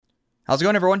How's it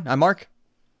going, everyone? I'm Mark.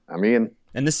 I'm Ian.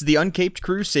 And this is the Uncaped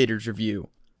Crusaders review.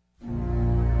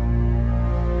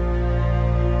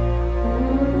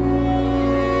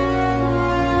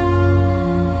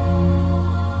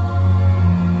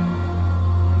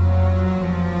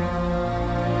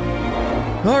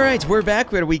 All right, we're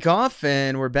back. We had a week off,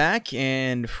 and we're back,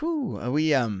 and we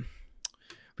got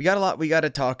a lot we got to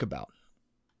talk about.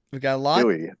 We got a lot. Do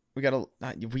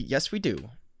we? Yes, we do.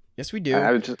 Yes, we do.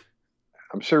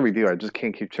 I'm sure we do. I just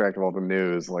can't keep track of all the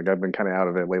news. Like, I've been kind of out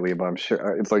of it lately, but I'm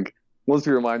sure it's like once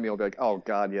you remind me, I'll be like, oh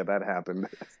God, yeah, that happened.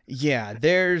 Yeah,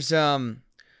 there's Zack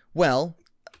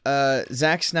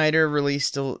Snyder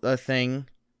released a thing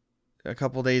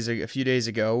a few days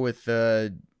ago with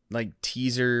like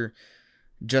teaser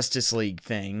Justice League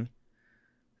thing.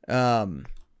 Not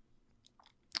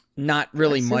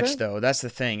really much though. That's the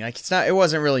thing. Like it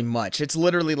wasn't really much. It's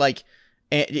literally like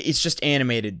it's just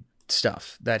animated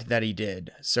stuff that he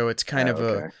did. So it's kind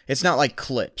of it's not like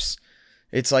clips.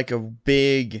 It's like a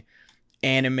big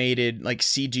animated like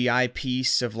CGI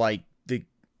piece of like the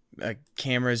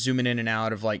camera zooming in and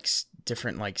out of like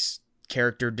different like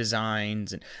character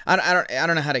designs, and I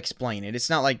don't know how to explain it. It's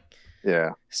not like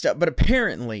stuff, but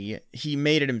apparently he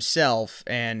made it himself,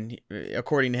 and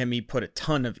according to him, he put a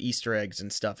ton of Easter eggs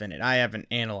and stuff in it. I haven't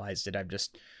analyzed it. I've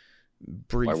just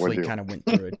briefly kind of went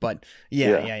through it, but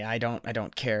yeah, I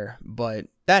don't care. But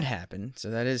that happened, so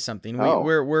that is something.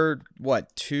 We're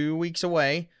what, 2 weeks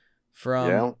away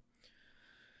from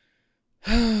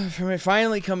it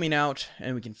finally coming out,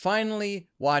 and we can finally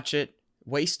watch it.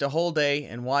 Waste a whole day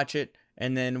and watch it,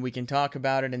 and then we can talk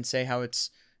about it and say how it's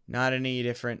not any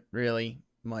different, really,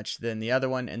 much than the other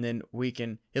one, and then we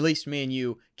can, at least me and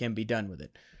you, can be done with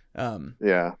it.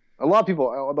 Yeah. A lot of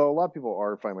people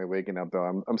are finally waking up,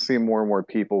 though. I'm seeing more and more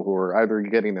people who are either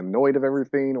getting annoyed of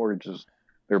everything or just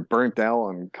they're burnt out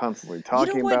on constantly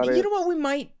talking about it. You know what?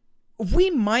 We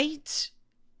might.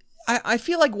 I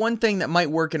feel like one thing that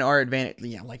might work in our advantage,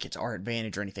 like it's our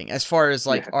advantage or anything, as far as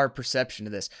like our perception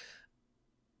of this,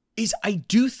 is I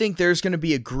do think there's going to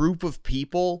be a group of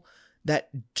people that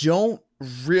don't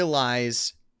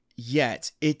realize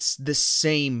yet it's the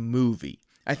same movie.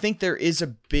 I think there is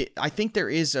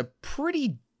a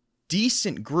pretty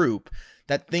decent group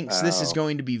that thinks this is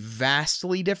going to be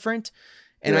vastly different.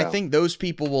 And I think those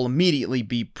people will immediately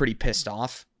be pretty pissed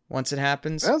off once it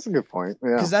happens. That's a good point.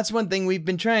 Yeah. Because that's one thing we've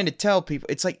been trying to tell people.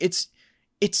 It's like,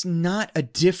 it's not a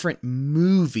different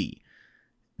movie.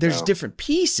 There's different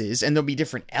pieces, and there'll be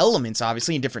different elements,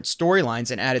 obviously, and different storylines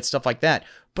and added stuff like that.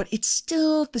 But it's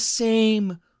still the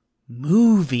same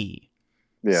movie.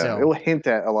 Yeah, so, it will hint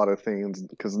at a lot of things,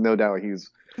 because no doubt he's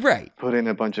put in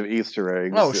a bunch of Easter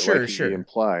eggs. Oh, sure. He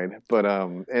implied. But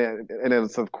and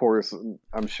it's, of course,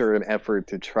 I'm sure, an effort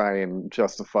to try and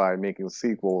justify making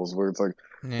sequels where it's like,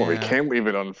 well, we can't leave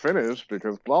it unfinished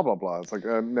because blah, blah, blah. It's like,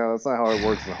 no, that's not how it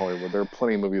works in Hollywood. There are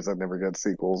plenty of movies that never get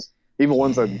sequels. Even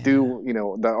ones that do,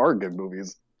 that are good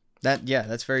movies.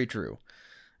 That's very true.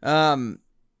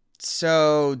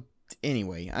 So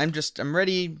anyway, I'm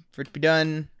ready for it to be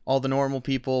done. All the normal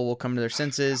people will come to their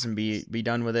senses and be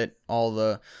done with it. All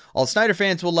the Snyder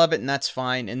fans will love it, and that's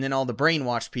fine. And then all the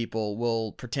brainwashed people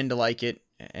will pretend to like it,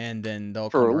 and then they'll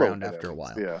come around after a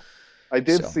while. Yeah, I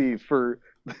did see for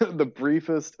the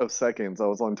briefest of seconds, I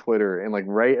was on Twitter, and like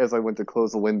right as I went to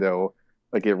close the window,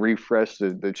 like it refreshed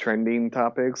the trending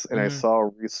topics, and I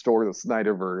saw Restore the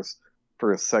Snyderverse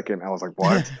for a second. I was like,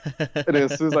 what? And then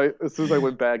as soon as I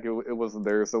went back, it wasn't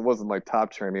there. So it wasn't like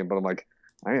top trending, but I'm like,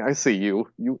 I see you.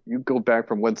 You go back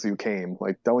from whence you came.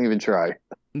 Like, don't even try.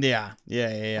 Yeah.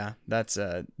 That's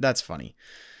funny.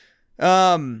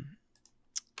 But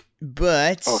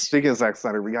speaking of Zack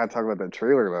Snyder, we gotta talk about that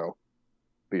trailer though.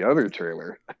 The other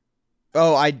trailer.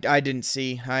 Oh, I didn't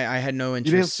see. I had no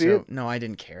interest. You didn't see it? No, I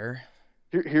didn't care.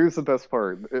 Here's the best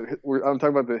part. I'm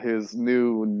talking about his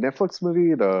new Netflix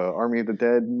movie, the Army of the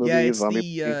Dead movie. Yeah, it's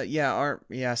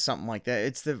something like that.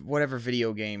 It's the whatever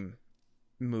video game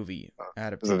movie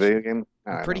adaptation. Is it a video game?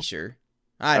 I'm pretty sure.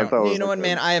 I don't. You know what,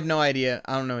 man? I have no idea.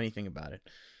 I don't know anything about it.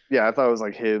 Yeah, I thought it was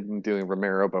like him doing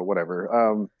Romero, but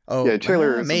whatever.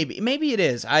 Trailer. Maybe it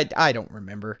is. I don't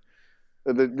remember.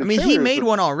 I mean, he made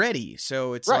one already,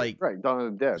 so it's right. Dawn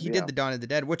of the Dead. He did the Dawn of the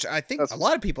Dead, which I think a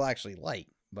lot of people actually like.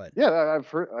 But yeah, I've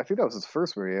heard. I think that was his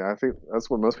first movie. I think that's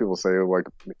what most people say. Like,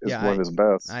 is one of his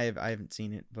best. I haven't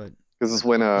seen it, but this is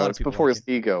when it's before his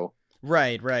ego.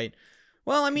 Right.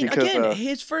 Well, I mean, again,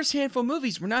 his first handful of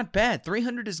movies were not bad.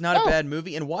 300 is not a bad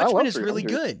movie, and Watchmen is really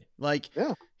good. Like,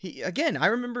 I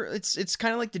remember it's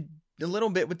kind of like a little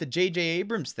bit with the J.J.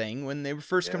 Abrams thing when they were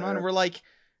first coming on, and we're like,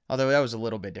 although that was a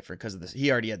little bit different because of this,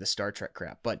 he already had the Star Trek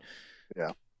crap, but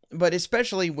but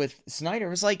especially with Snyder, it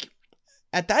was like,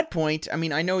 at that point, I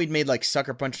mean, I know he'd made like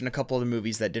Sucker Punch and a couple other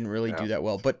movies that didn't really do that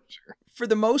well, but for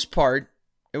the most part,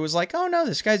 it was like, oh no,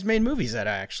 this guy's made movies that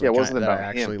I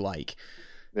actually like.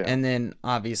 Yeah. And then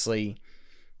obviously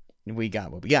we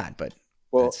got what we got, but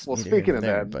well, speaking of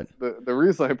that, but the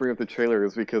reason I bring up the trailer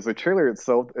is because the trailer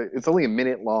itself, it's only a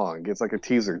minute long. It's like a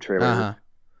teaser trailer.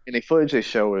 And the footage they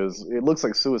show it looks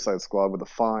like Suicide Squad with a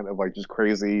font of like just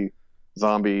crazy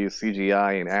zombies,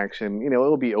 CGI, and action.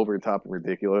 It'll be over the top and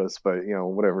ridiculous, but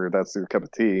whatever, that's your cup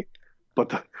of tea.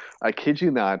 But I kid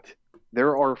you not,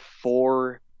 there are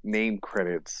 4 name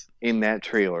credits in that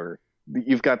trailer.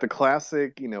 You've got the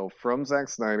classic, from Zack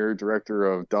Snyder,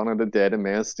 director of Dawn of the Dead and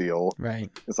Man of Steel. Right.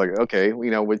 It's like, okay,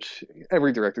 which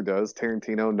every director does.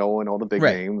 Tarantino, Nolan, all the big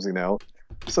names,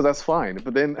 So that's fine.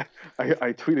 But then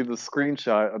I tweeted a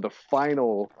screenshot of the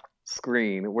final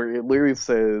screen where it literally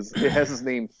says, it has his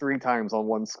name 3 times on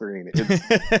one screen.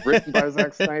 It's written by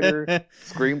Zack Snyder,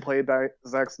 screenplayed by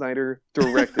Zack Snyder,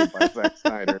 directed by Zack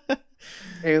Snyder.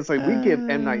 And it's like, we give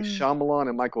M. Night Shyamalan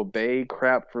and Michael Bay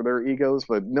crap for their egos,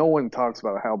 but no one talks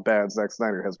about how bad Zack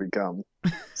Snyder has become.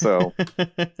 So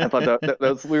I thought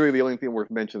that's literally the only thing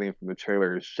worth mentioning from the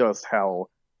trailer, is just how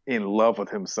in love with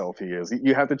himself he is.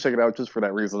 You have to check it out just for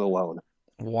that reason alone.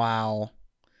 Wow.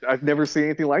 I've never seen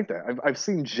anything like that. I've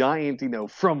seen giant,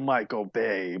 from Michael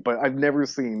Bay, but I've never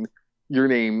seen your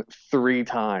name 3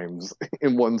 times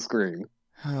in one screen.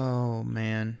 Oh,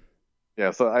 man.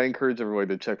 Yeah, so I encourage everybody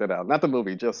to check that out. Not the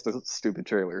movie, just the stupid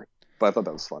trailer. But I thought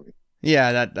that was funny.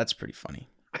 Yeah, that's pretty funny.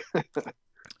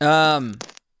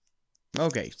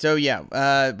 Okay, so yeah,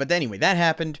 but anyway, that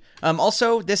happened.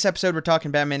 Also, this episode we're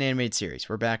talking Batman animated series.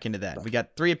 We're back into that. We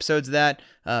got 3 episodes of that: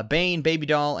 Bane, Baby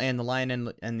Doll, and the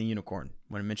Lion and the Unicorn.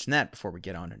 Want to mention that before we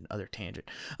get on another tangent.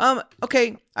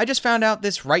 Okay, I just found out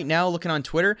this right now looking on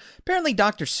Twitter. Apparently,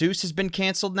 Dr. Seuss has been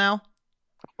canceled now.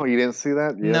 Oh, you didn't see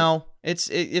that? Yeah. No, it's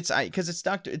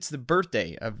the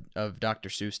birthday of Dr.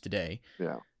 Seuss today.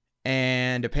 Yeah.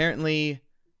 And apparently,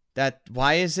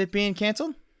 why is it being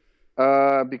canceled?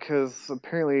 Because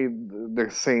apparently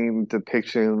they're saying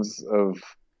depictions of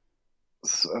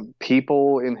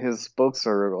people in his books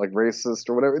are like racist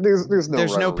or whatever.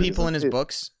 There's no people in his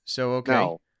books, so okay.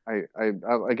 No, I'm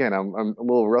a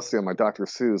little rusty on my Dr.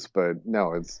 Seuss, but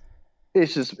no,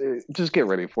 it's just get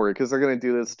ready for it, because they're gonna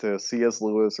do this to C.S.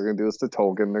 Lewis, they're gonna do this to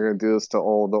Tolkien, they're gonna do this to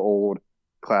all the old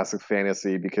classic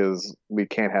fantasy, because we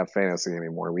can't have fantasy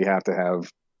anymore. We have to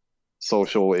have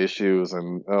social issues,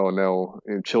 and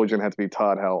children have to be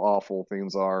taught how awful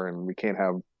things are, and we can't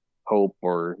have hope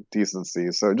or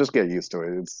decency. So just get used to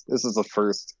it. This is the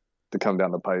first to come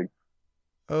down the pike.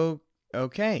 Oh,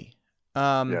 okay.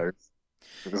 There's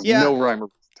no rhyme or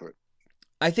reason to it.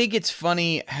 I think it's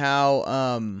funny how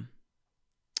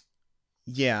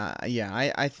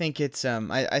I think it's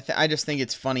I just think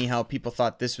it's funny how people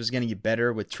thought this was going to get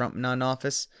better with Trump not in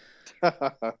office.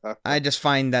 I just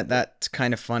find that's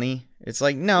kind of funny. It's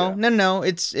like, no.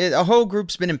 It's a whole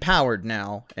group's been empowered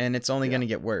now, and it's only going to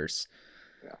get worse.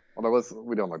 Yeah. Well,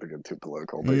 we don't like to get too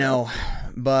political. But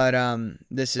but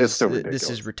this is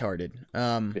retarded.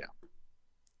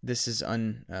 This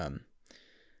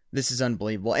is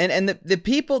unbelievable. And the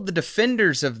people, the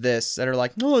defenders of this that are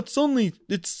like, no,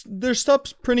 they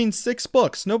stopped printing 6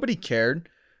 books. Nobody cared.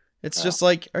 It's just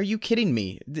like, are you kidding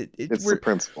me? It's the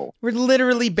principle. We're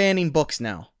literally banning books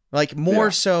now. Like,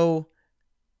 more so,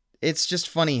 it's just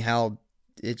funny how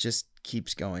it just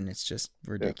keeps going. It's just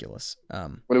ridiculous.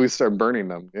 When do we start burning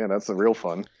them? Yeah, that's the real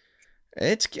fun.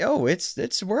 We're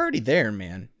already there,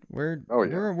 man. We're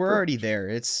already there.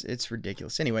 It's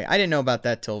ridiculous. Anyway, I didn't know about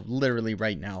that till literally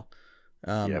right now.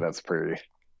 That's pretty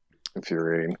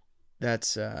infuriating.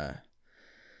 That's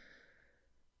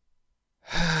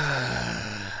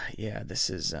this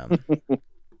is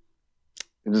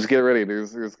just get ready.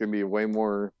 There's gonna be way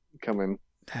more coming.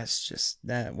 That's just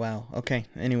that. Wow. Okay.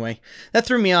 Anyway, that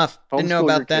threw me off. Didn't know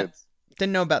about that. Kids.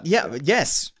 Didn't know about. Yeah.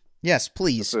 Yes.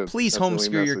 Please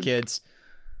homeschool your kids.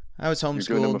 I was homeschooled.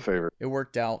 You're doing them a favor. It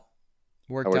worked out.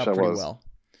 Worked out pretty well.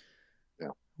 Yeah.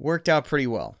 Worked out pretty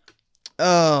well.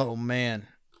 Oh man.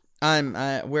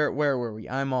 Where were we?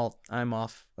 I'm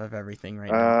off of everything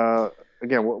right now.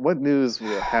 Again, what news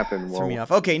will happen? Threw me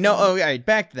off. Okay, no. Oh, all right.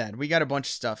 Back to that. We got a bunch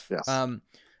of stuff. Yes.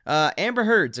 Amber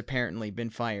Heard's apparently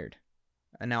been fired.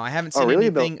 Now I haven't seen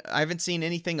anything. I haven't seen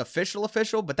anything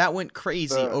official, but that went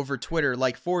crazy over Twitter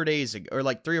like 4 days ago, or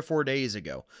like 3 or 4 days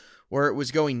ago, where it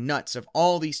was going nuts of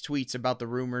all these tweets about the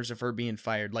rumors of her being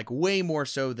fired, like way more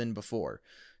so than before.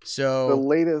 So the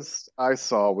latest I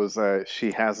saw was that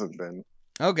she hasn't been.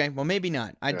 Okay, well maybe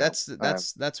not. That's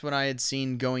what I had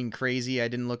seen going crazy. I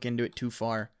didn't look into it too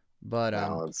far, But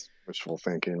no, it's wishful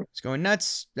thinking. It's going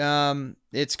nuts.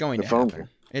 It's going to happen.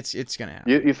 It's going to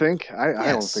happen. You think?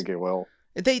 I don't think it will.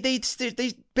 They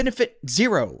benefit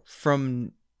zero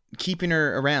from keeping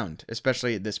her around,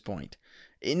 especially at this point.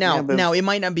 Now it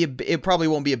might not be it probably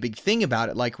won't be a big thing about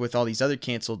it, like with all these other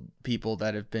canceled people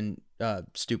that have been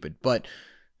stupid, but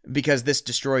because this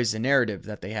destroys the narrative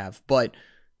that they have. But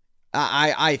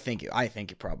I think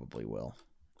it probably will.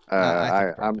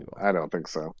 I don't think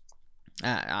so.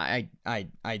 I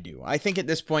do. I think at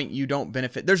this point you don't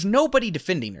benefit. There's nobody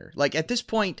defending her. Like at this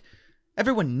point,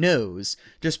 everyone knows.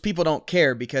 Just people don't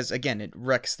care because again, it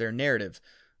wrecks their narrative.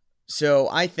 So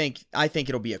I think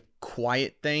it'll be a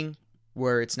quiet thing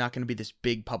where it's not going to be this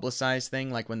big publicized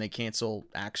thing like when they cancel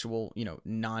actual,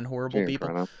 non-horrible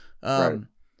people. Right.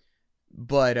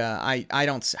 But I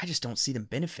just don't see them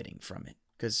benefiting from it.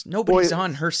 Because nobody's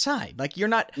on her side. Like you're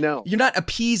not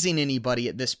appeasing anybody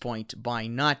at this point by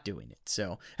not doing it.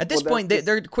 So at this point,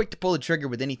 they're quick to pull the trigger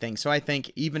with anything. So I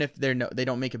think even if they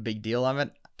don't make a big deal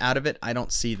out of it, I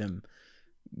don't see them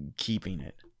keeping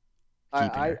it.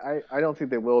 I don't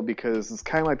think they will because it's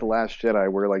kind of like The Last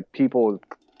Jedi, where like people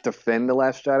defend The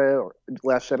Last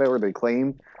Jedi or they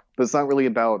claim, but it's not really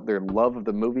about their love of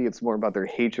the movie. It's more about their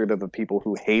hatred of the people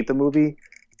who hate the movie.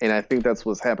 And I think that's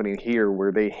what's happening here,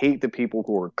 where they hate the people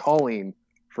who are calling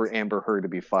for Amber Heard to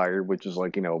be fired, which is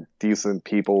like, decent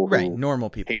people who normal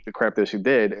people hate the crap that she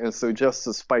did. And so just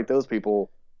to spite those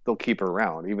people, they'll keep her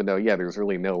around, even though, there's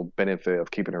really no benefit of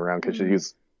keeping her around because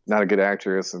she's not a good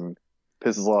actress and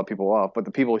pisses a lot of people off. But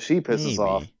the people she pisses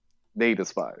off, they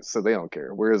despise, so they don't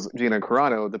care. Whereas Gina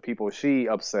Carano, the people she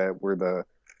upset were the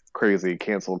crazy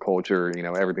cancel culture,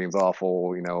 everything's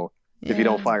awful, If you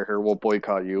don't fire her, we'll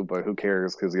boycott you, but who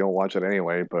cares because you don't watch it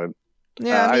anyway. But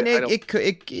you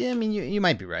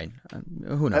might be right.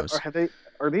 Who knows?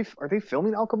 Are they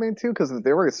filming Aquaman 2? Because if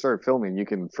they already started filming, you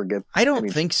can forget. I don't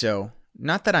think so.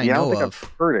 Not that I know I don't think of.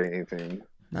 I've heard anything.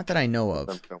 Not that I know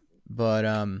of. But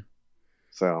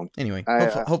So anyway,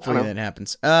 hopefully that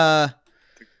happens.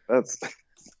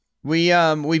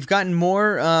 We've gotten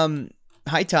more.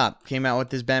 High Top came out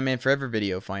with this Batman Forever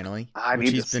video finally. I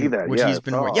need to see that.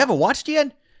 You haven't watched it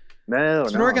yet? No,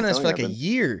 he's been working on this for like a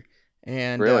year,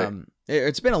 and really?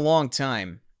 It's been a long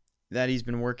time that he's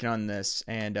been working on this,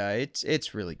 and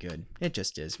it's really good. It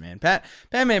just is, man.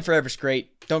 Batman Forever's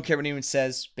great. Don't care what anyone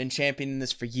says. Been championing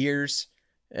this for years.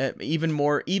 Even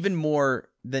more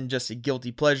than just a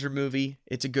guilty pleasure movie.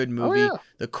 It's a good movie. Oh, yeah.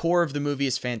 The core of the movie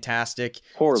is fantastic.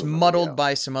 It's muddled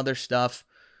by some other stuff.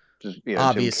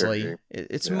 Obviously,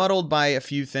 it's muddled by a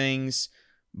few things,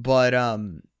 but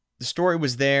the story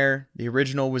was there. The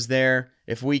original was there.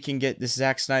 If we can get this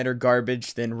Zack Snyder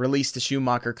garbage, then release the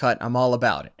Schumacher cut. I'm all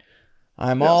about it.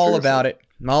 I'm all about it.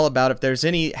 If there's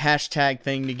any hashtag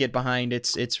thing to get behind,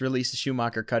 it's release the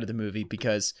Schumacher cut of the movie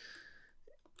because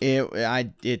it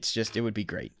would be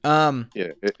great.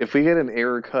 If we get an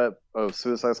error cut of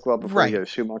Suicide Squad before we get a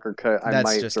Schumacher cut, I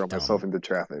might throw myself into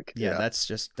traffic. Yeah,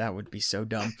 that would be so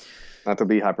dumb. Not to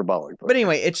be hyperbolic. But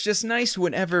anyway, it's just nice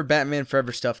whenever Batman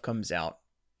Forever stuff comes out.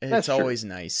 It's always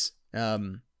nice.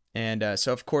 So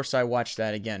of course I watched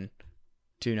that again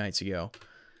 2 nights ago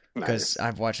because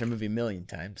I've watched the movie a million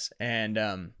times,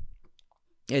 and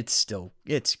it's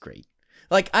great.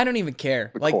 Like, I don't even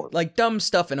care. Like dumb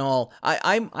stuff and all.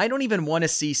 I don't even want to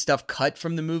see stuff cut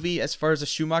from the movie as far as a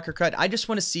Schumacher cut. I just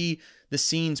want to see the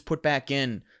scenes put back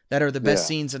in that are the best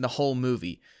scenes in the whole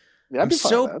movie. Yeah, I'm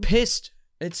so pissed.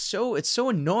 It's so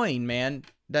annoying, man,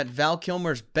 that Val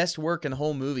Kilmer's best work in the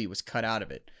whole movie was cut out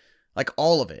of it. Like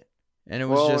all of it. And it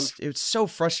was so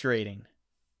frustrating.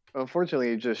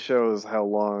 Unfortunately, it just shows how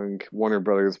long Warner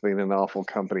Brothers being an awful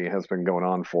company has been going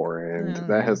on for. And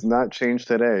that has not changed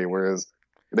today, whereas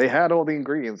they had all the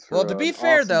ingredients. Well, to be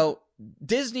fair, though,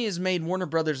 Disney has made Warner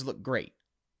Brothers look great.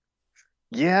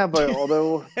 Yeah, but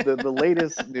although the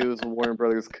latest news of Warner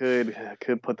Brothers could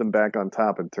put them back on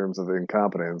top in terms of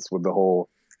incompetence with the whole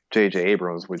J.J.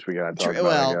 Abrams, which we got to talk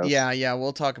about. Well, yeah,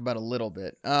 we'll talk about a little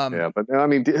bit. But I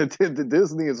mean,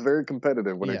 Disney is very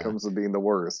competitive when it comes to being the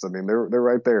worst. I mean, they're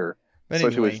right there,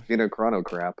 especially with Carano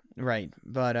crap. Right,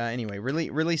 but anyway,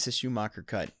 release a Schumacher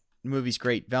cut. The movie's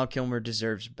great. Val Kilmer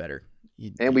deserves better.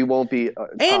 And we won't be.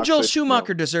 And Joel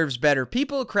Schumacher deserves better.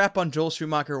 People crap on Joel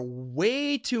Schumacher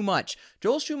way too much.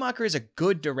 Joel Schumacher is a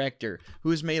good director who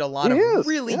has made a lot of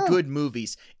really good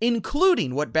movies,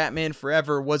 including what Batman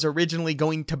Forever was originally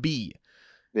going to be.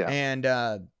 Yeah.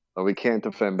 And we can't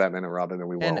defend Batman and Robin, and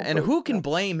we won't. And who can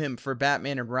blame him for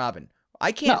Batman and Robin?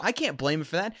 I can't blame him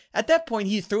for that. At that point,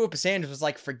 he threw up his hand and was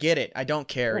like, forget it. I don't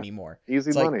care anymore.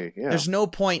 Easy money. Yeah. There's no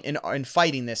point in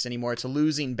fighting this anymore. It's a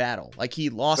losing battle. Like,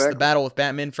 he lost the battle with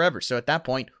Batman Forever. So at that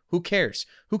point, Who cares?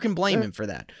 Who can blame him for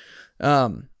that?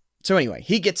 So anyway,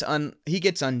 he gets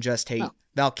unjust hate. Oh.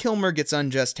 Val Kilmer gets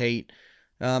unjust hate.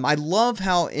 I love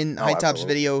how in High Top's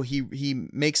video he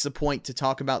makes the point to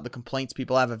talk about the complaints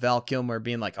people have of Val Kilmer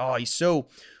being like, oh, he's so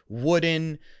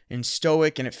wooden and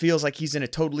stoic, and it feels like he's in a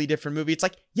totally different movie. It's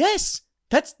like, yes,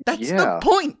 that's the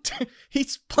point.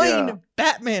 He's playing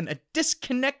Batman, a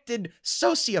disconnected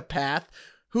sociopath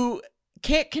who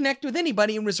can't connect with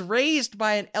anybody and was raised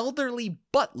by an elderly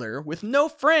butler with no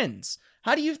friends.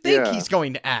 How do you think he's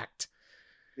going to act?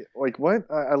 Like what?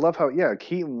 I love how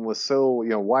Keaton was so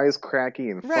wisecracky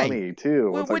and funny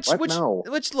too.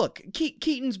 Which look,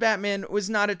 Keaton's Batman was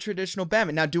not a traditional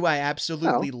Batman. Now, do I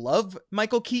absolutely love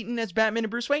Michael Keaton as Batman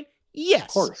and Bruce Wayne? Yes, of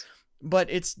course. But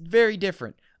it's very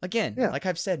different. Again, like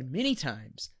I've said many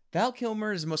times, Val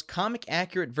Kilmer is the most comic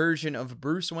accurate version of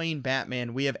Bruce Wayne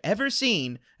Batman we have ever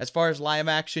seen as far as live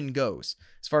action goes.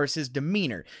 As far as his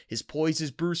demeanor, his poise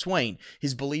as Bruce Wayne,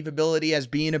 his believability as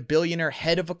being a billionaire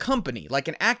head of a company, like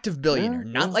an active billionaire,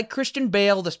 not like Christian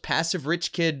Bale, this passive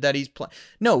rich kid that he's playing.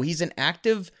 No, he's an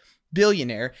active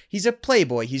billionaire. He's a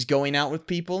playboy. He's going out with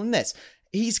people in this.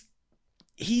 It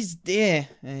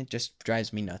just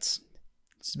drives me nuts.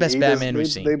 It's the best Batman we've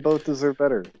seen. They both deserve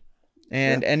better.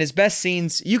 And his best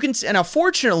scenes, you can, and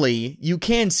unfortunately, you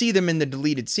can see them in the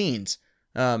deleted scenes.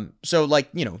 So like,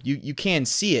 you can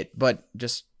see it, but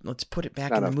just let's put it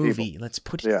back in the movie. Let's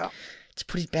put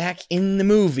it back in the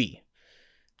movie.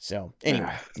 So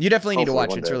anyway, you definitely need to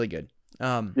watch it. It's really good.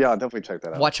 I'll definitely check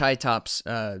that out. Watch High Top's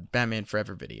Batman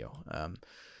Forever video.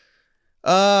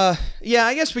 I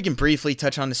guess we can briefly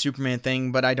touch on the Superman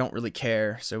thing, but I don't really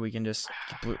care, so we can just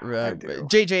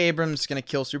J.J. Abrams is gonna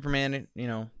kill Superman,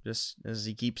 just as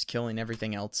he keeps killing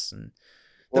everything else. And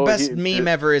the best meme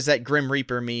ever is that Grim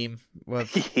Reaper meme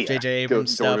with J.J.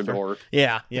 Abrams stuff.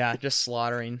 Just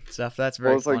slaughtering stuff. That's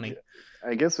very funny.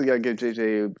 I guess we gotta give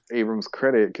J.J. Abrams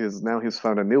credit because now he's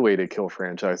found a new way to kill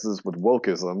franchises with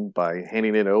wokeism by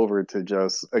handing it over to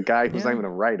just a guy who's not even a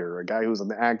writer, a guy who's an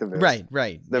activist.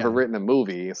 Right. Never written a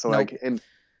movie. So and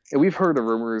we've heard the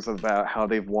rumors about how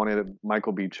they've wanted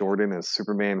Michael B. Jordan as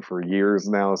Superman for years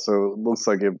now. So it looks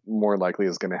like it more likely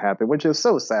is going to happen, which is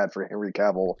so sad for Henry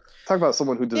Cavill. Talk about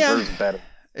someone who deserves better.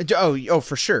 Oh,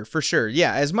 for sure.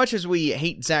 Yeah, as much as we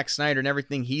hate Zack Snyder and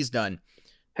everything he's done,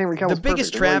 Henry Cavill's the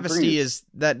biggest travesty is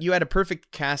that you had a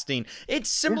perfect casting. It's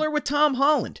similar with Tom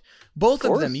Holland. Both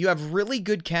of them, you have really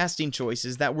good casting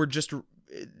choices that were just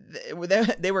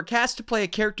they were cast to play a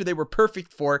character they were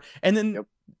perfect for, and then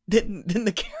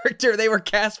the character they were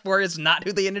cast for is not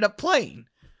who they ended up playing.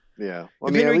 Yeah,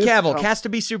 Henry Cavill cast to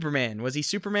be Superman. Was he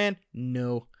Superman?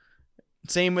 No.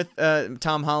 Same with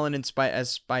Tom Holland as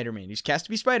Spider-Man. He's cast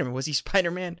to be Spider-Man. Was he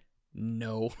Spider-Man?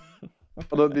 No.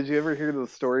 Although, did you ever hear the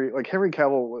story? Like Henry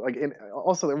Cavill, and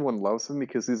also everyone loves him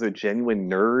because he's a genuine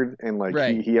nerd,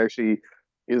 and he actually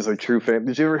is a true fan.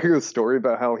 Did you ever hear the story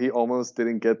about how he almost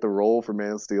didn't get the role for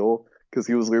Man of Steel because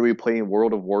he was literally playing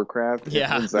World of Warcraft?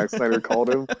 And Zack Snyder called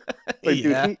him.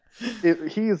 Dude,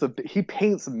 he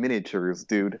paints miniatures,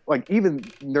 dude. Like even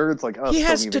nerds like us. He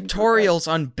has tutorials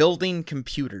on building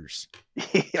computers.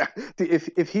 Yeah, dude,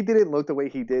 if he didn't look the way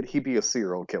he did, he'd be a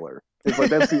serial killer. It's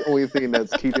like that's the only thing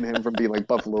that's keeping him from being like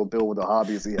Buffalo Bill with the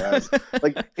hobbies he has.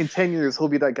 Like in 10 years, he'll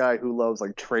be that guy who loves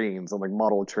like trains and like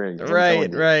model trains.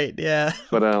 Right, yeah.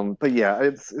 But yeah,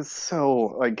 it's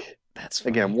so like that's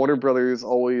funny. Again, Warner Brothers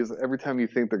always every time you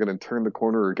think they're gonna turn the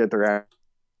corner or get their act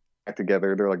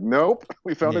together, they're like, nope,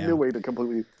 we found a new way to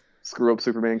completely screw up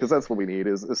Superman because that's what we need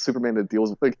is Superman that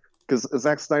deals with because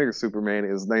Zack Snyder's Superman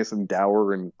is nice and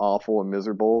dour and awful and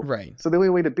miserable. Right. So the only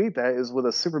way to beat that is with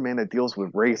a Superman that deals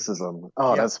with racism.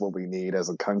 Oh, that's what we need as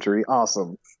a country.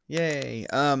 Awesome. Yay.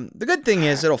 The good thing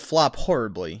is it'll flop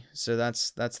horribly. So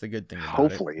that's the good thing about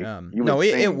Hopefully.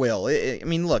 It will. I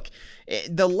mean, look,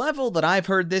 the level that I've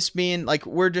heard this being, like,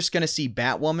 we're just going to see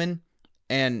Batwoman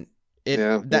and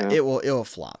it will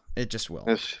flop. It just will.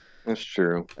 That's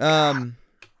true.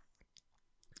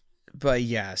 But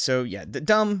yeah, so yeah,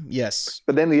 dumb, yes.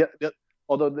 But then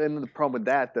the problem with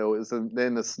that though is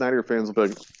then the Snyder fans will be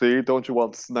like, "See, don't you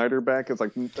want Snyder back?" It's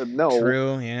like, no.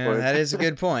 True, yeah, that is a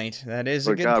good point. That is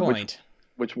a good point.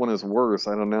 Which one is worse?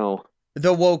 I don't know.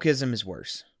 The wokeism is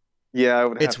worse. Yeah, I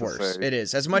would have it's to worse. say. It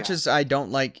is. As much as I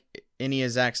don't like any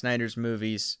of Zack Snyder's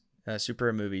movies,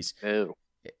 superhero movies,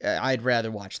 I'd rather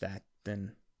watch that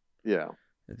than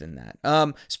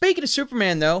that. Speaking of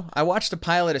Superman, though, I watched the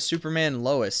pilot of Superman and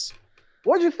Lois.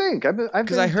 What'd you think?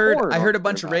 Because I heard a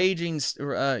bunch of raving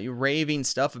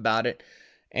stuff about it,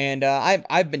 and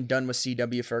I've been done with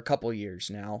CW for a couple years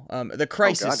now. The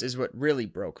Crisis is what really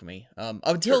broke me.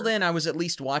 Until then, I was at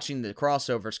least watching the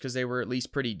crossovers because they were at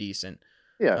least pretty decent.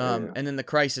 Yeah, And then the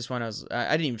Crisis one, I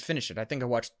didn't even finish it. I think I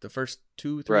watched the first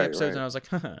 2-3 episodes, and I was like,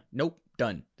 nope,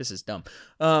 done. This is dumb.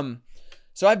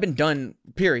 So I've been done,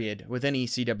 period, with any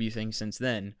CW thing since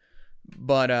then.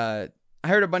 But I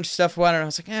heard a bunch of stuff about it, and I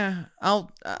was like,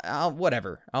 I'll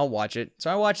whatever. I'll watch it. So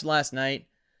I watched last night.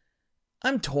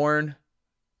 I'm torn.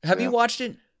 Have you watched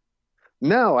it?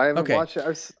 No, I haven't watched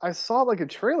it. I saw like a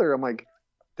trailer. I'm like,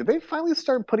 did they finally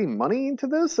start putting money into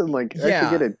this and like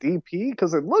actually get a DP?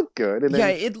 Because it looked good. And then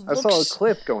I saw a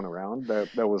clip going around that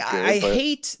was good. I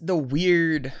hate the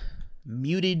weird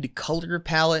muted color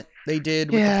palette they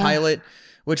did with the pilot,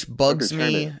 which bugs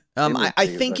me. I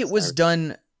think it was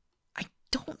done. I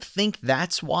don't think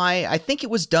that's why. I think it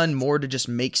was done more to just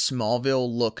make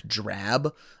Smallville look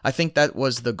drab. I think that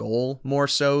was the goal more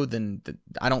so than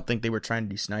I don't think they were trying to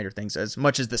do Snyder things as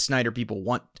much as the Snyder people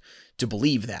want to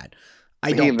believe that.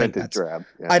 I don't think that's drab.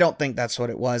 Yeah. I don't think that's what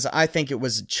it was. I think it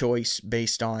was a choice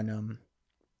based on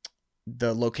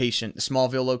the location, the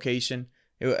Smallville location.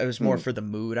 It was more for the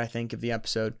mood, I think, of the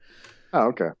episode. Oh,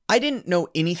 okay. I didn't know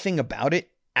anything about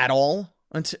it at all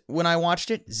until when I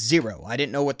watched it. Zero. I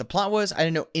didn't know what the plot was. I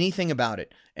didn't know anything about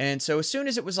it. And so as soon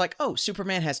as it was like, oh,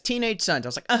 Superman has teenage sons, I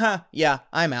was like, yeah,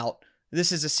 I'm out.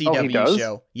 This is a CW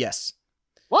show. Yes.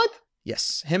 What?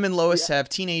 Yes. Him and Lois have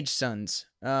teenage sons.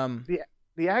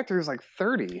 The actor is like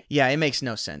 30. Yeah, it makes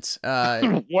no sense.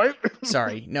 What?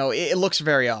 Sorry. No, it looks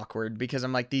very awkward because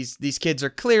I'm like, these kids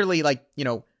are clearly like,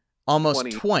 almost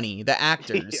 20, the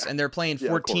actors, and they're playing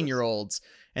 14-year-olds,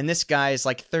 and this guy is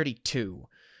like 32.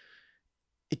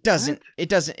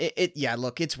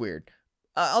 Look, it's weird.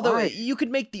 Although you could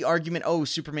make the argument,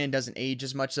 Superman doesn't age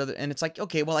as much, and it's like,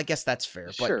 okay, well, I guess that's fair,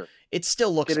 but it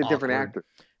still looks awkward. Get a different actor.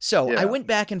 So I went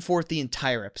back and forth the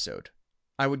entire episode.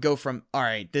 I would go from, all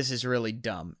right, this is really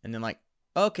dumb, and then like,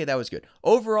 okay, that was good.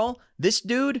 Overall, this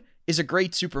dude is a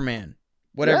great Superman,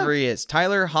 whatever he is.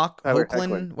 Tyler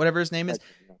Hoechlin, whatever his name is.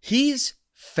 He's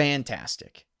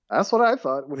fantastic. That's what I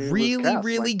thought. When he really, was cast.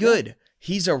 Really good. Yeah.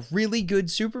 He's a really good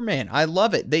Superman. I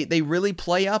love it. They really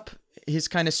play up his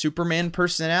kind of Superman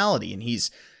personality, and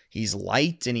he's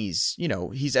light, and he's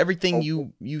everything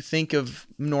you think of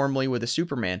normally with a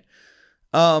Superman.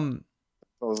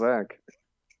 Zach.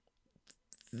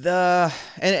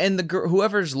 The girl,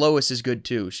 whoever's Lois is good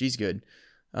too. She's good.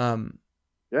 Yeah,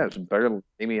 it's better than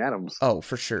Amy Adams. Oh,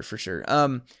 for sure.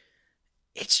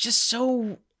 It's just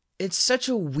it's such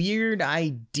a weird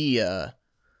idea.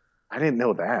 I didn't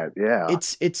know that. Yeah.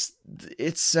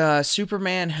 It's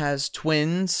Superman has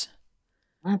twins.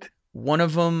 What? One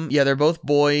of them, they're both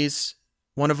boys.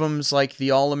 One of them's like the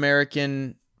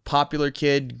all-American popular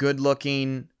kid,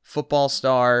 good-looking football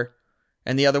star,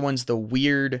 and the other one's the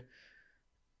weird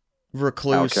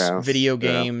recluse, video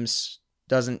games,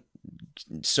 doesn't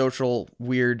social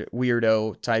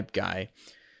weirdo type guy.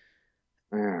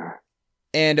 Yeah.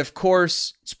 And of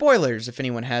course, spoilers if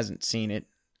anyone hasn't seen it.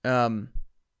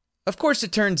 Of course,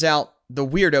 it turns out the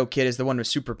weirdo kid is the one with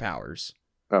superpowers.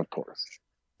 Of course.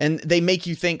 And they make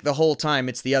you think the whole time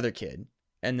it's the other kid,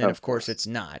 and then of course it's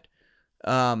not.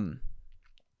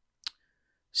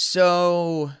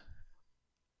 So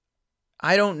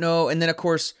I don't know. And then of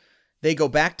course they go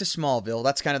back to Smallville.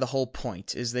 That's kind of the whole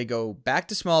point, is they go back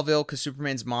to Smallville because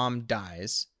Superman's mom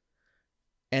dies.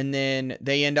 And then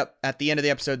they end up, at the end of the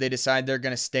episode, they decide they're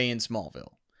going to stay in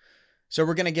Smallville. So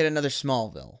we're going to get another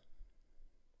Smallville.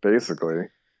 Basically.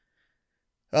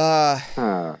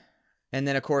 And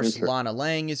then, of course, Lana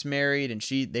Lang is married, and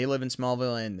they live in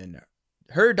Smallville, and then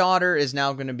her daughter is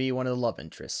now going to be one of the love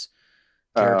interests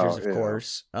characters, of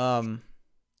course. And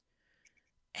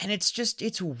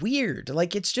it's weird.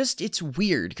 Like, it's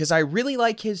weird, because I really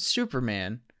like his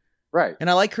Superman. Right. And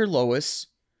I like her Lois.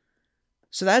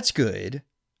 So that's good.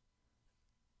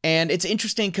 And it's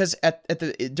interesting because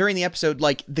during the episode,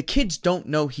 like, the kids don't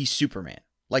know he's Superman.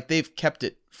 Like, they've kept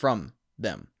it from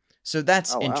them. So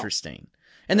that's interesting.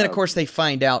 And then, of course, they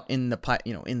find out in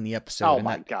the episode. Oh,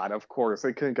 my God, of course.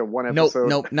 They couldn't get one episode.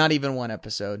 Nope, not even one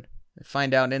episode. They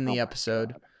find out in the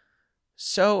episode.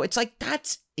 So it's like,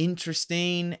 that's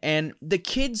interesting. And the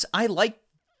kids, I like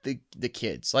the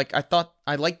kids. Like,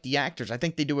 I liked the actors. I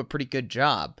think they do a pretty good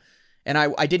job. And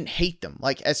I didn't hate them.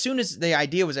 Like, as soon as the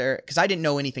idea was there, because I didn't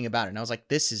know anything about it, and I was like,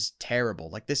 this is terrible.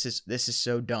 Like, this is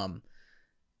so dumb.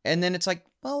 And then it's like,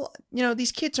 well,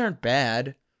 these kids aren't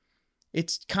bad.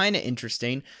 It's kind of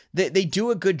interesting. They do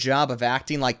a good job of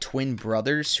acting like twin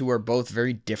brothers who are both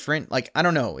very different. Like, I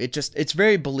don't know. It's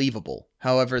very believable.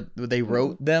 However, they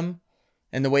wrote them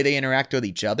and the way they interact with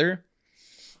each other.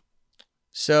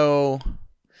 So,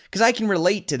 because I can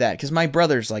relate to that, because my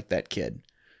brother's like that kid.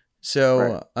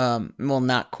 So, well,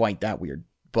 not quite that weird,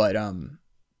 but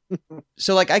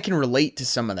So like I can relate to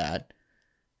some of that,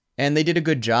 and they did a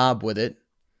good job with it.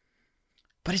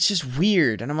 But it's just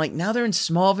weird. And I'm like, now they're in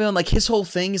Smallville, and like his whole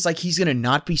thing is like he's going to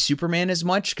not be Superman as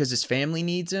much because his family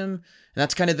needs him. And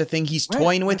that's kind of the thing he's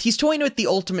toying with. He's toying with the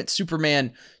ultimate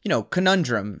Superman,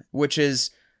 conundrum, which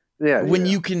is when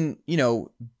you can,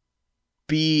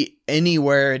 be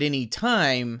anywhere at any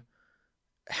time,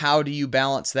 how do you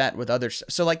balance that with other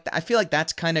stuff? So like, I feel like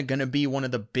that's kind of going to be one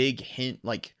of the big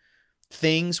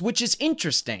things, which is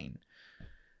interesting.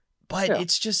 But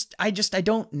it's just, I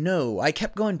don't know. I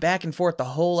kept going back and forth the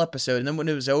whole episode. And then when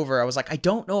it was over, I was like, I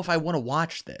don't know if I want to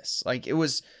watch this. Like it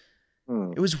was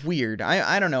weird.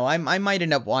 I don't know. I might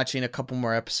end up watching a couple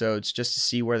more episodes just to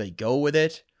see where they go with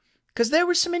it. Cause there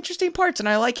were some interesting parts and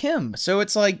I like him. So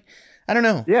it's like, I don't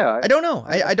know. Yeah. I don't know.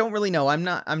 I don't really know. I'm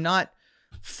not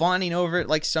fawning over it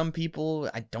like some people.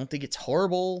 I don't think it's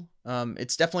horrible.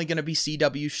 It's definitely going to be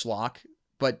CW schlock,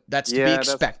 but that's to be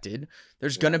expected.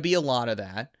 There's going to be a lot of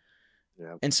that.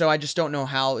 Yeah. And so I just don't know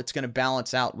how it's going to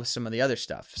balance out with some of the other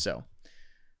stuff. So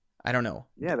I don't know.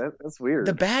 Yeah, that's weird.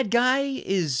 The bad guy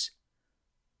is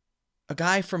a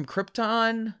guy from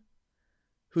Krypton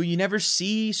who you never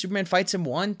see. Superman fights him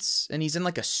once, and he's in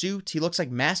like a suit. He looks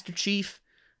like Master Chief.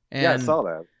 And, I saw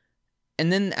that.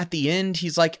 And then at the end,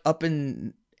 he's like up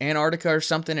in Antarctica or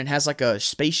something and has like a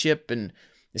spaceship and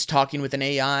is talking with an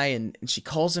AI, and she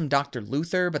calls him Dr.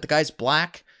 Luther, but the guy's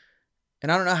black.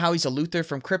 And I don't know how he's a Luthor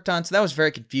from Krypton, so that was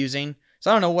very confusing.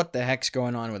 So I don't know what the heck's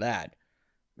going on with that.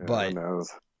 Yeah, but who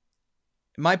knows?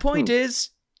 My point is,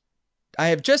 I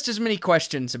have just as many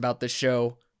questions about this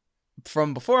show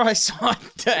from before I saw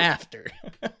it to after.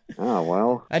 Oh,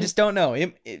 well. I just don't know.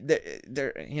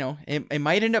 It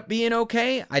might end up being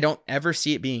okay. I don't ever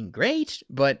see it being great,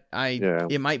 but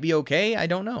it might be okay. I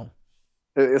don't know.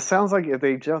 It sounds like if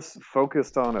they just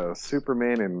focused on a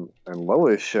Superman and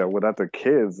Lois show without the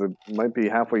kids, it might be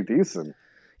halfway decent.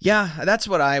 Yeah, that's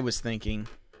what I was thinking.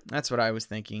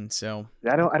 So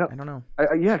yeah, I don't know.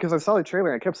 Because I saw the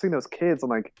trailer. And I kept seeing those kids. I'm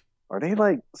like, are they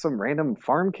like some random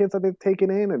farm kids that they've taken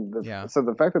in? And so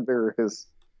the fact that they're his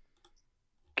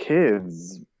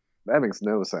kids, that makes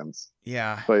no sense.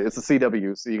 Yeah, but it's a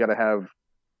CW, so you got to have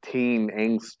teen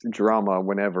angst drama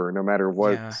whenever, no matter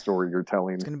what story you're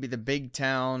telling. It's gonna be the big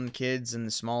town kids and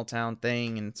the small town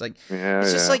thing, and it's like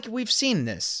it's just like we've seen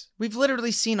this. We've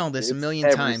literally seen all this a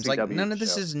million times. Like none of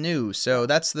this is new. So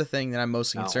that's the thing that I'm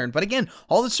mostly concerned. But again,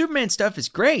 all the Superman stuff is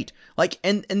great. Like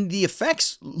and the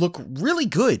effects look really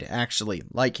good actually.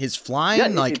 Like his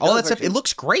flying, like all that stuff, it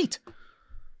looks great.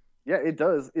 Yeah, it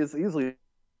does. It's easily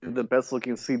the best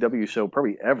looking CW show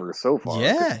probably ever so far.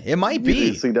 Yeah, it might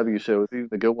be. CW shows,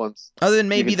 the good ones. Other than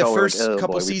maybe the first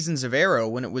couple seasons of Arrow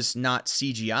when it was not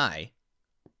CGI.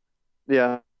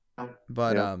 Yeah.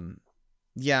 But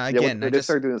again, they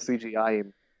started doing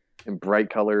CGI in bright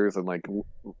colors and like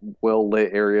well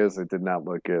lit areas, it did not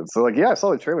look good. So I saw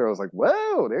the trailer, I was like,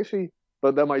 whoa, they actually.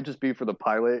 But that might just be for the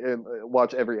pilot, and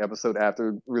watch every episode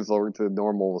after resort to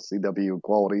normal CW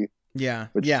quality. Yeah,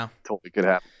 which totally could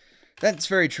happen. That's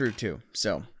very true too.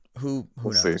 So who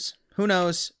knows? See. Who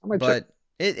knows? But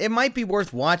it might be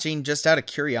worth watching just out of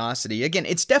curiosity. Again,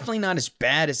 it's definitely not as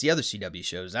bad as the other CW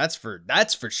shows. That's for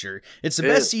sure. It's the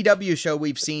best CW show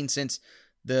we've seen since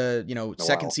the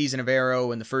second season of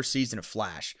Arrow and the first season of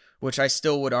Flash, which I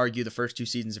still would argue the first two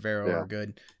seasons of Arrow are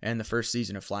good and the first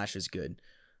season of Flash is good.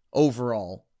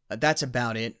 Overall, that's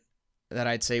about it that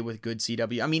I'd say with good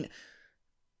CW. I mean,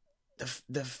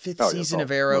 the fifth season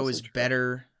of Arrow is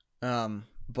better.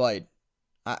 But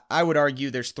I would argue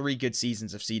there's 3 good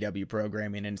seasons of CW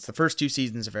programming, and it's the first 2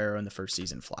 seasons of Arrow and the first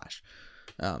season of Flash.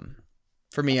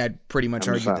 For me, I'd pretty much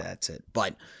argue that's it.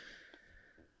 But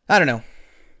I don't know.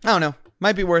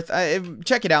 Might be worth.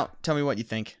 Check it out. Tell me what you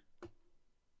think.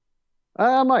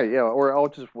 I might, or I'll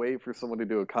just wait for someone to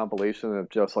do a compilation of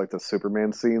just like the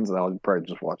Superman scenes, and I'll probably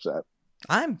just watch that.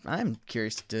 I'm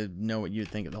curious to know what you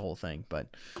think of the whole thing, but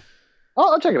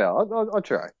I'll check it out. I'll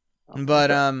try.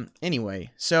 But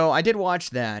anyway, so I did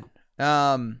watch that.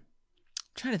 Trying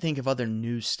to think of other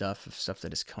news stuff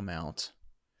that has come out.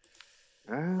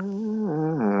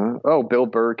 Bill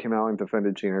Burr came out and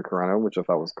defended Gina Carano, which I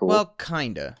thought was cool. Well,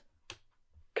 kinda.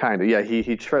 Yeah,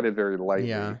 he treaded very lightly.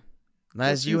 Yeah,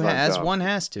 as one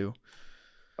has to.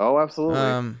 Oh,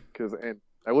 absolutely. Because it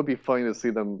would be funny to see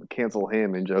them cancel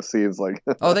him and just see it's like.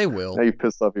 Oh, they will. Now you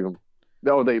pissed off even.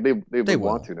 No, they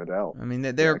want to, no doubt. I mean,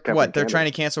 they're trying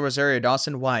to cancel Rosario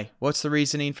Dawson. Why? What's the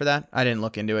reasoning for that? I didn't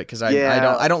look into it because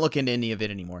I don't look into any of it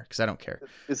anymore because I don't care.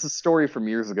 It's a story from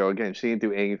years ago. Again, she didn't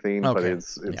do anything, but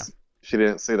it's she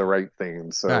didn't say the right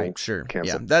thing. So right, sure,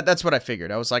 yeah, that's what I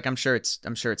figured. I was like, I'm sure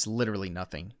it's literally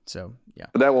nothing. So yeah,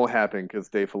 but that won't happen because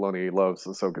Dave Filoni loves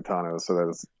Ahsoka Tano, so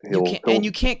that's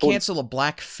you can't cancel a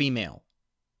black female.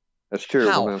 That's true.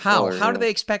 How do they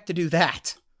expect to do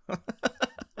that?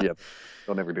 Yep,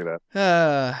 they'll never do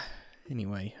that.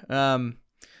 Anyway,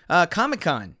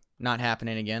 Comic-Con not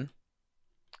happening again.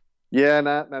 Yeah,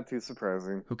 not too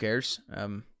surprising. Who cares?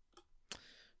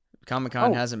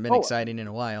 Comic-Con hasn't been exciting in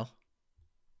a while.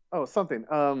 Oh, something.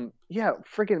 Yeah,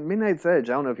 freaking Midnight's Edge.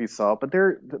 I don't know if you saw it,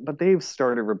 but they've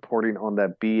started reporting on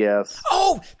that BS.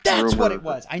 Oh, that's rumor. What it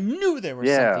was. I knew there was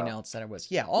something else that it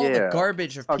was. Yeah, all the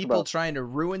garbage of people trying to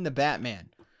ruin the Batman.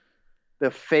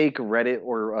 The fake Reddit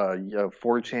or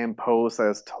 4chan post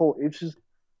that's told. It's just.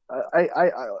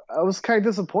 I was kind of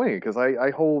disappointed because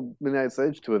I hold Midnight's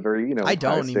Edge to a very I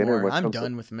don't anymore. I'm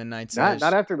done with Midnight's Edge.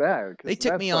 Not after that. They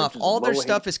took me off. All their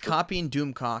stuff is copying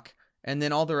Doomcock, and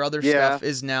then all their other stuff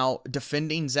is now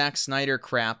defending Zack Snyder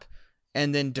crap,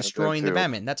 and then destroying the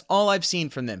Batman. That's all I've seen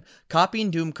from them.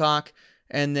 Copying Doomcock,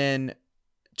 and then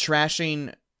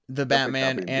trashing the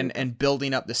Batman and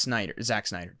building up the Zack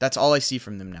Snyder. That's all I see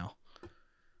from them now.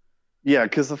 Yeah,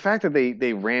 because the fact that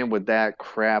they ran with that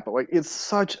crap, like it's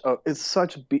such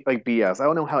BS. I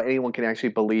don't know how anyone can actually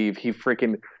believe he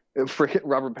freaking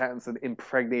Robert Pattinson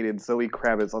impregnated Zoe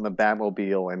Kravitz on the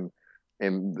Batmobile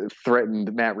and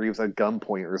threatened Matt Reeves at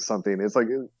gunpoint or something. It's like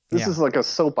this is like a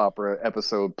soap opera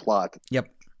episode plot. Yep.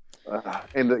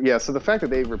 So the fact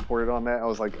that they reported on that, I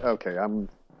was like, okay, I'm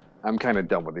kind of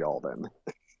done with y'all then,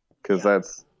 because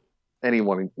that's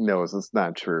anyone knows it's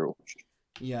not true.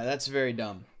 Yeah, that's very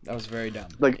dumb. That was very dumb.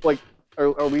 Like,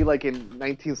 are we like in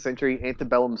 19th century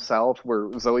antebellum South where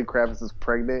Zoe Kravitz is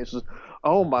pregnant? It's just,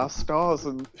 oh, my stars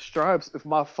and stripes. If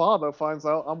my father finds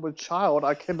out I'm with child,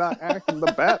 I cannot act in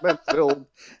the Batman film.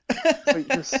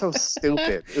 Like, you're so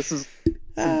stupid. This is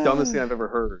the dumbest thing I've ever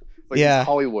heard. Like, in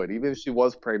Hollywood, even if she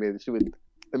was pregnant, she would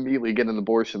immediately get an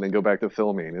abortion and go back to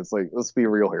filming. It's like, let's be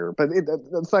real here. But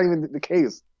that's not even the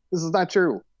case. This is not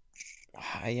true.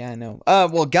 Yeah, I know.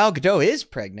 Well, Gal Gadot is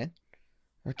pregnant.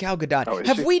 Or Gal Gadot. Oh,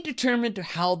 Have we determined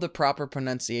how the proper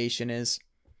pronunciation is?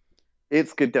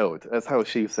 It's Gadot. That's how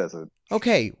she says it.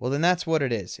 Okay, well then that's what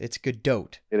it is. It's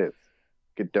Gadot. It is.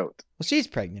 Gadot. Well, she's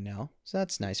pregnant now, so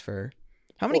that's nice for her.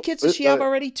 How many kids does she have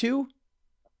already? 2?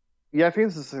 Yeah, I think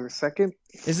this is her second.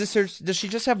 Is this her? Does she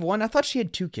just have 1? I thought she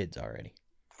had 2 kids already.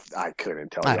 I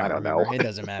couldn't tell you. I don't know. It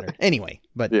doesn't matter. Anyway,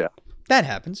 but that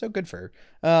happened, so good for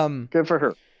her. Good for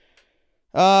her.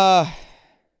 I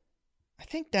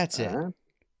think that's it.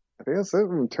 I think that's it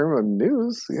in terms of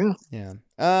news. Yeah.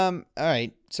 All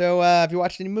right. So, have you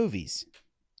watched any movies?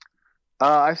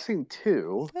 I've seen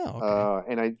 2. Oh,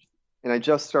 okay. And I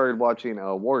just started watching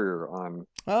Warrior on.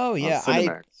 Oh yeah,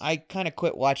 on I kind of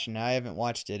quit watching. I haven't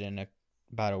watched it in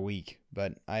about a week,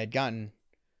 but I had gotten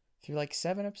through like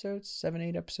 8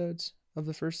 episodes of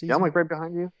the first season. Yeah, I'm like right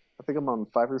behind you. I think I'm on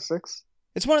 5 or 6.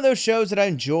 It's one of those shows that I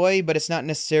enjoy, but it's not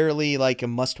necessarily like a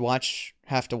must-watch.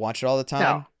 Have to watch it all the time.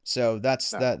 No. So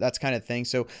that's kind of thing.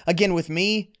 So again, with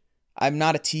me, I'm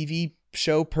not a TV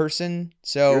show person.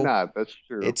 So you're not. That's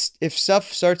true. It's if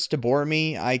stuff starts to bore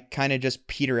me, I kind of just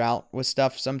peter out with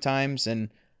stuff sometimes, and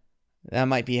that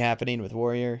might be happening with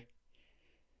Warrior.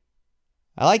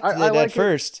 I liked it at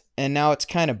first, and now it's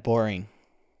kind of boring.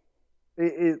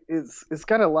 It's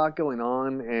got a lot going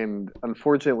on, and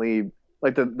unfortunately.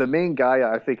 Like the main guy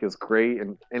I think is great,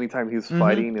 and anytime he's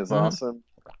fighting is awesome.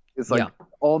 It's like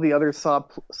all the other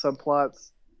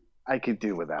subplots I could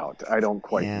do without. I don't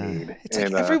quite need. It's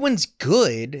like everyone's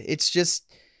good. It's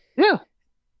just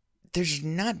there's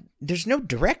no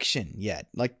direction yet.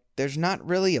 Like there's not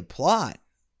really a plot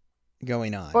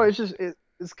going on. Oh, it's just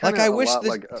it's kind of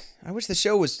like I wish the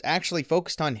show was actually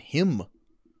focused on him,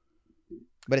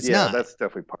 but it's not. Yeah, that's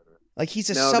definitely part of it. Like he's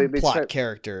a subplot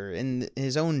character in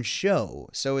his own show,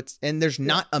 so there's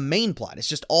not a main plot. It's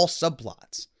just all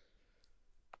subplots.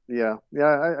 Yeah,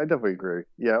 I definitely agree.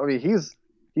 Yeah, I mean he's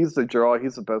the draw.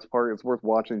 He's the best part. It's worth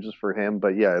watching just for him.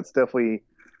 But yeah, it's definitely.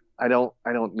 I don't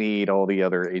need all the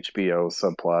other HBO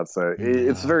subplots.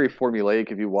 It's very formulaic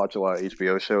if you watch a lot of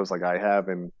HBO shows like I have,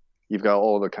 and you've got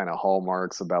all the kind of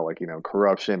hallmarks about like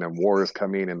corruption and wars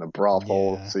coming in the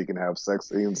brothel, so you can have sex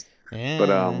scenes. Yeah, but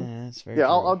that's very true.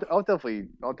 I'll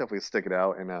definitely stick it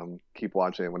out and keep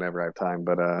watching it whenever I have time.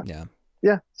 But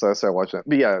so I started watching it.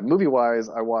 But yeah, movie wise,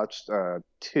 I watched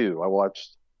 2. I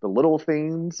watched The Little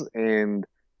Things and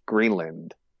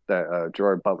Greenland, that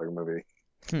Gerard Butler movie.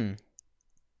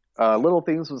 Little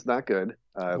Things was not good.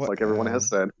 Like everyone has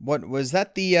said. What was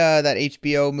that? The that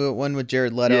HBO one with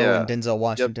Jared Leto and Denzel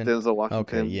Washington. Yep, Denzel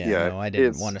Washington. Okay, no, I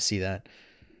didn't want to see that.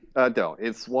 No,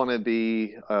 it's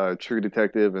wannabe True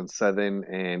Detective and Seven,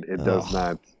 and it does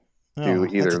not do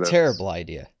either that's of a those. terrible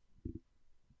idea.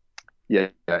 Yeah,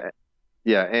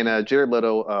 yeah, and Jared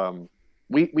Leto,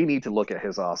 we need to look at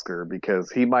his Oscar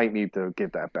because he might need to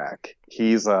get that back.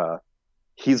 He's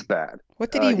bad.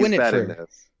 What did he win it for? In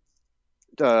this.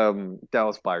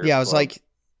 Dallas Buyers Yeah, I was Club. like,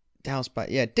 Dallas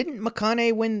Buyers. Yeah, didn't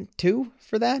McConaughey win too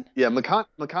for that? Yeah,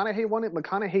 McConaughey won it.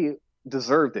 McConaughey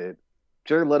deserved it.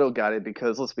 Jared Leto got it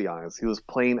because, let's be honest, he was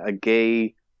playing a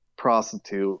gay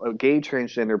prostitute, a gay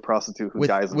transgender prostitute who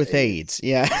dies with AIDS.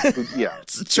 Yeah, yeah,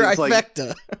 it's a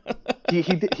trifecta. Like,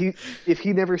 he if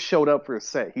he never showed up for a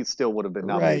set, he still would have been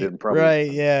nominated.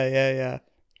 Right. Yeah.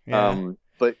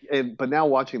 But now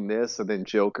watching this and then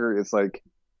Joker, it's like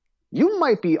you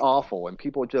might be awful and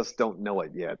people just don't know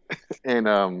it yet.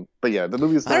 And but yeah, the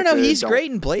movie's not I don't know. good. He's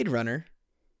great in Blade Runner.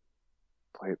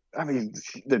 I mean,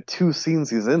 the 2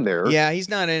 scenes he's in there. Yeah, he's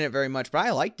not in it very much, but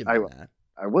I liked him in that.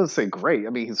 I wouldn't say great.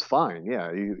 I mean, he's fine.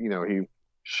 Yeah, he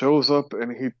shows up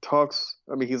and he talks.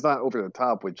 I mean, he's not over the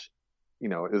top, which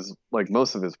is like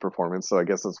most of his performance. So I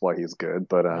guess that's why he's good.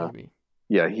 But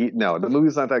yeah, the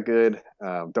movie's not that good.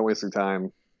 Don't waste your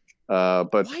time.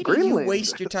 But why do you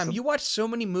waste your time? You watch so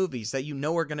many movies that you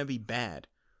know are going to be bad,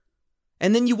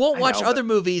 and then you won't watch other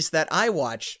movies that I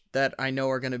watch that I know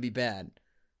are going to be bad.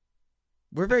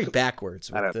 We're very backwards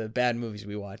with the bad movies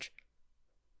we watch.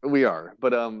 We are,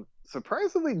 but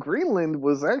surprisingly, Greenland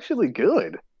was actually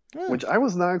good, which I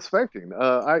was not expecting.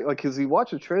 Because you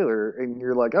watch a trailer and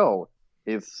you're like, oh,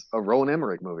 it's a Roland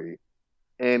Emmerich movie,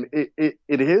 and it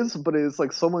is, but it's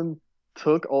like someone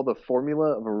took all the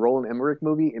formula of a Roland Emmerich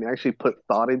movie and actually put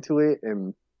thought into it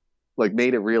and like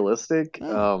made it realistic.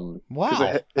 Wow,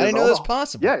 I didn't know that was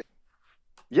possible.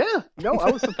 Yeah. No,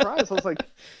 I was surprised. I was like.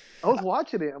 I was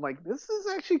watching it. I'm like, this is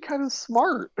actually kind of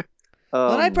smart.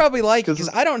 Well, I'd probably like it because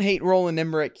I don't hate Roland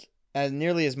Emmerich as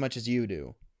nearly as much as you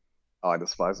do. Oh, I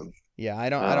despise him. Yeah, I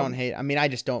don't hate. I mean, I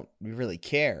just don't really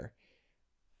care.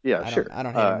 Yeah, sure. I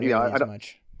don't hate him nearly as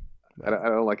much. I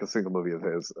don't like a single movie of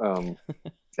his. And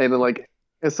then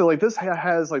so this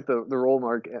has like the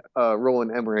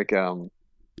Roland Emmerich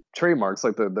trademarks.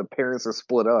 Like the parents are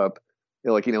split up.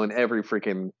 In every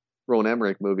freaking Roland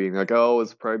Emmerich movie, and like, oh,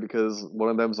 it's probably because one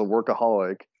of them's a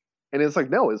workaholic, and it's like,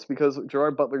 no, it's because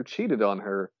Gerard Butler cheated on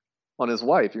his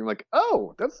wife. And you're like,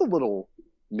 oh, that's a little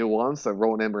nuance that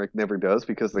Roland Emmerich never does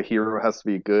because the hero has to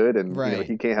be good, and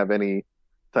he can't have any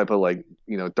type of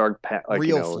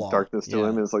darkness to him.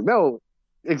 And it's like, no,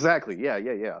 exactly, yeah.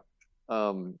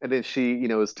 And then she,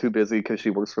 is too busy because she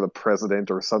works for the president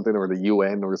or something, or the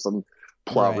UN or some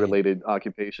plot related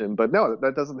occupation. But no,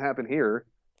 that doesn't happen here.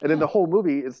 And then the whole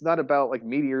movie, it's not about like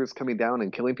meteors coming down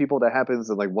and killing people. That happens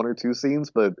in like 1 or 2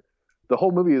 scenes, but the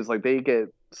whole movie is like they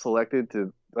get selected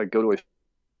to like go to a.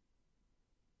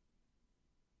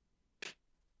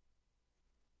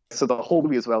 So the whole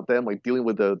movie is about them like dealing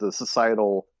with the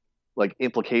societal like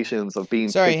implications of being.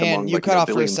 Sorry, Han, you cut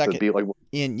off for a second.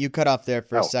 Ian, you cut off there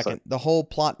for a second. Sorry. The whole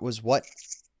plot was what?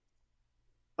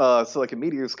 So like a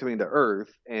meteor is coming to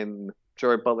Earth, and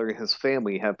Gerard Butler and his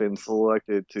family have been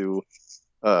selected to.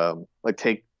 Go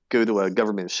to a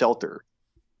government shelter.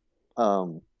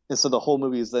 And so the whole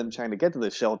movie is them trying to get to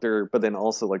the shelter, but then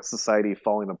also like society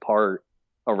falling apart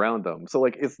around them. So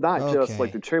like it's not just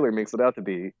like the trailer makes it out to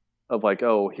be of like,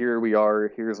 oh, here we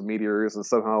are, here's meteors, and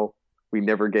somehow we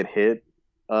never get hit.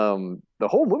 The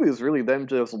whole movie is really them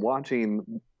just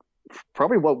watching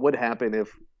probably what would happen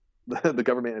if the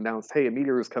government announced, hey, a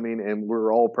meteor is coming and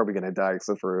we're all probably going to die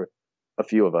except for a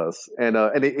few of us, and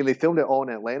they filmed it all in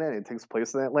Atlanta, and it takes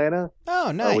place in Atlanta.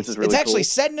 Oh, nice! Which is really it's actually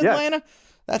set in Atlanta.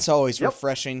 That's always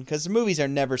refreshing because the movies are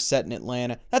never set in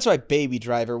Atlanta. That's why Baby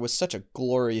Driver was such a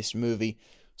glorious movie.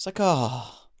 It's like,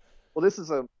 oh, well, this is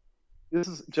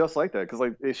just like that because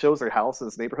like it shows their house in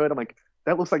this neighborhood. I'm like,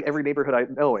 that looks like every neighborhood I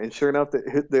know, and sure enough,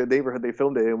 the neighborhood they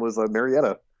filmed it in was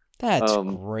Marietta. That's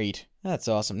great. That's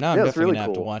awesome. Now I'm definitely gonna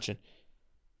have to watch it.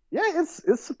 Yeah,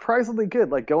 it's surprisingly good.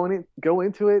 Like go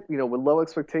into it, with low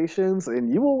expectations,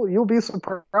 and you'll be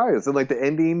surprised. And like the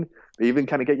ending, they even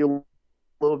kind of get you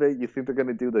a little bit. You think they're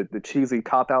gonna do the cheesy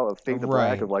cop out of Fade to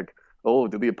Black of like, oh,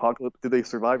 did the apocalypse? Did they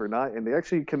survive or not? And they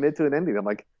actually commit to an ending. I'm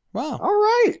like, wow, all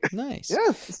right, nice.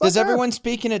 Yeah. Does everyone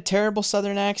speak in a terrible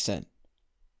Southern accent?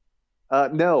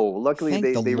 No. Luckily,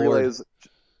 they realize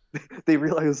they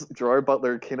realize Gerard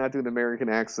Butler cannot do an American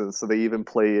accent, so they even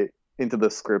play it into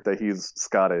the script that he's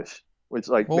Scottish, which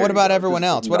like. Well, what about everyone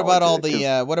else? What about all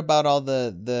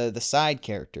the side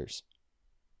characters?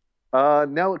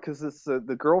 No, because it's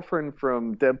the girlfriend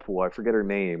from Deadpool. I forget her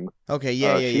name. Okay,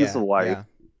 she's the wife.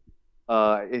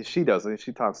 And she doesn't.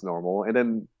 She talks normal, and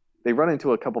then they run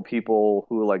into a couple people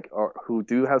who who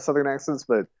do have Southern accents,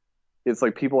 but it's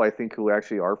like people I think who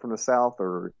actually are from the South,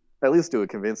 or at least do it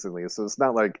convincingly. So it's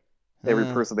not like every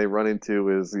person they run into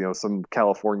is, some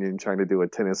Californian trying to do a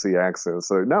Tennessee accent.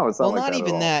 So no, it's not like that. Well, not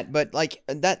even that, but like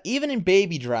that. Even in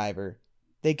Baby Driver,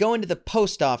 they go into the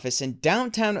post office in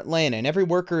downtown Atlanta, and every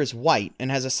worker is white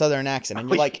and has a Southern accent, and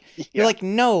you're like,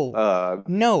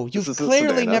 no, you've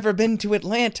clearly never been to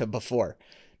Atlanta before.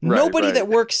 Nobody that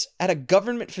works at a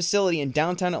government facility in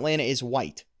downtown Atlanta is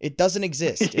white. It doesn't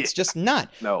exist. It's just not.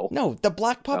 No, the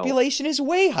black population is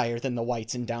way higher than the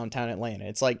whites in downtown Atlanta.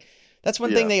 It's like, that's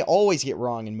one thing they always get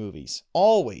wrong in movies.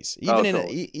 Always.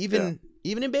 Even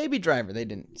in Baby Driver, they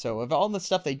didn't. So of all the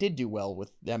stuff they did do well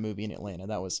with that movie in Atlanta,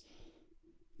 that was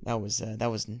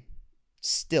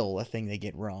still a thing they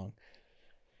get wrong.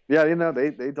 Yeah,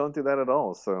 they don't do that at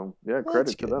all. So yeah,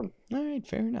 credit to them. All right,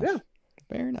 fair enough. Yeah,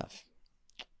 fair enough.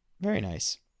 Very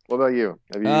nice. What about you?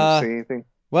 Have you seen anything?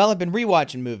 Well, I've been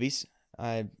rewatching movies.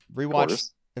 I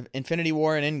rewatched Infinity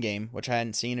War and Endgame, which I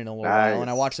hadn't seen in a little while, and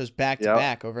I watched those back to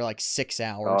back over like 6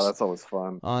 hours. Oh, that's always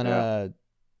fun. On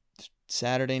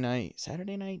Saturday night,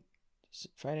 Friday night.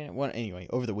 Anyway,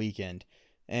 over the weekend,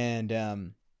 and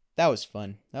that was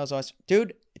fun. That was awesome,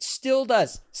 dude. It still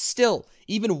does. Still,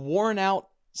 even worn out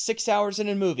 6 hours in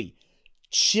a movie,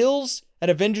 chills at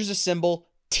Avengers Assemble.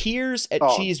 Tears at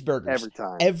cheeseburgers. Every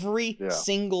time. Every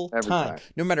single time.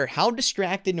 No matter how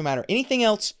distracted, no matter anything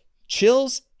else,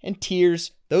 chills and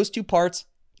tears, those two parts,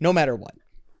 no matter what.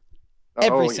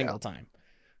 Every single time.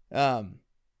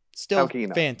 Still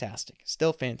fantastic.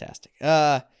 Still fantastic.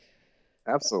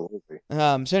 Absolutely.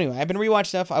 So anyway, I've been rewatching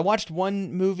stuff. I watched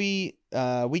one movie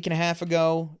a week and a half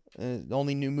ago. The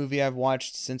only new movie I've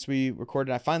watched since we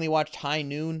recorded. I finally watched High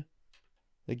Noon,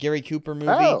 the Gary Cooper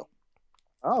movie.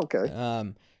 Oh, okay.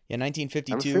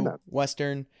 1952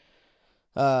 Western.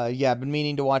 I've been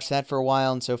meaning to watch that for a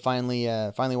while, and so finally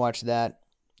watched that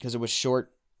because it was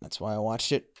short. That's why I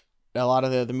watched it. A lot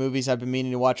of the movies I've been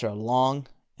meaning to watch are long,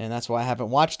 and that's why I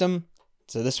haven't watched them.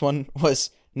 So this one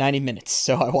was 90 minutes,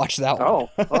 so I watched that one.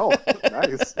 Oh,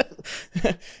 nice.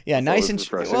 Yeah, nice and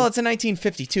well, it's a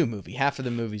 1952 movie. Half of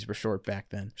the movies were short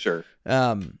back then. Sure.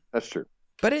 That's true.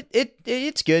 But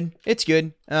it's good. It's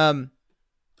good.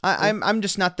 I'm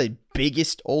just not the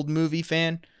biggest old movie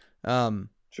fan.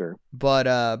 Sure.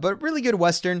 But really good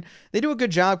Western. They do a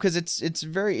good job because it's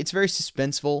very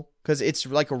suspenseful because it's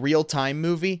like a real time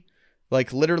movie.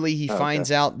 Like literally he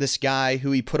finds out this guy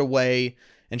who he put away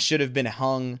and should have been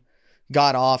hung,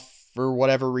 got off for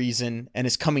whatever reason, and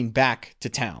is coming back to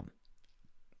town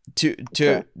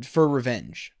for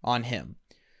revenge on him.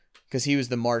 Because he was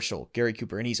the marshal, Gary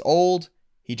Cooper, and he's old,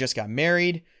 he just got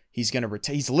married. He's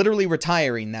he's literally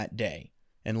retiring that day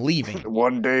and leaving.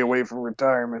 1 day away from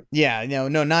retirement. Yeah,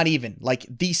 no, not even. Like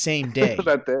the same day.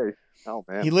 That day. Oh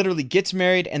man. He literally gets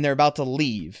married and they're about to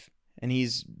leave. And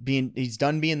he's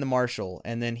done being the marshal,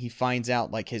 and then he finds out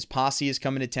like his posse is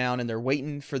coming to town and they're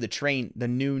waiting for the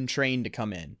noon train to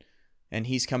come in. And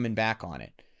he's coming back on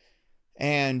it.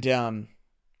 And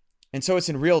so it's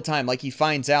in real time. Like he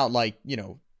finds out like,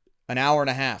 an hour and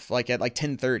a half, like at like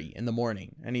 10:30 in the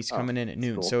morning, and he's coming in at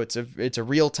noon. Cool. So it's a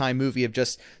real time movie of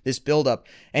just this build up,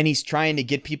 and he's trying to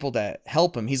get people to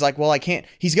help him. He's like, well, I can't.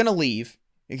 He's gonna leave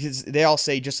because they all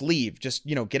say just leave, just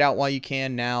get out while you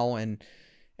can now, and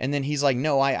then he's like,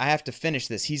 no, I have to finish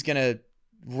this. He's gonna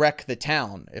wreck the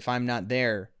town if I'm not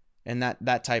there, and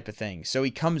that type of thing. So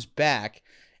he comes back,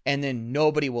 and then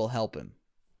nobody will help him.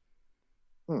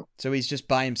 So he's just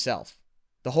by himself.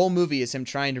 The whole movie is him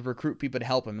trying to recruit people to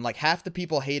help him. And like half the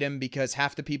people hate him because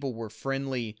half the people were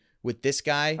friendly with this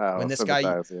guy when this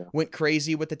guy went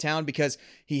crazy with the town because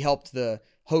he helped the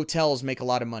hotels make a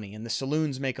lot of money and the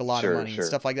saloons make a lot of money and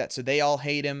stuff like that. So they all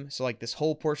hate him. So like this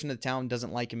whole portion of the town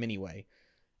doesn't like him anyway.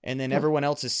 And then everyone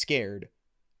else is scared.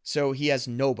 So he has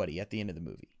nobody at the end of the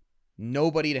movie.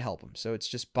 Nobody to help him. So it's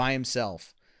just by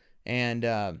himself.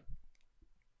 And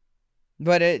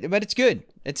but it's good.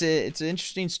 It's an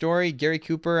interesting story. Gary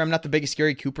Cooper. I'm not the biggest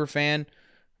Gary Cooper fan,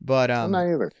 but I'm not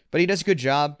either. But he does a good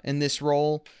job in this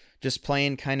role, just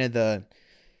playing kind of the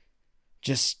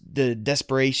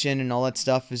desperation and all that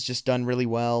stuff is just done really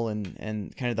well,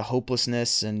 and kind of the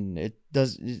hopelessness, and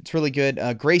it's really good.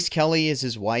 Grace Kelly is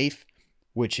his wife,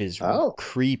 which is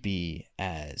creepy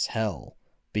as hell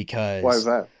because why is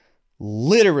that?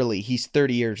 Literally, he's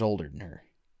 30 years older than her.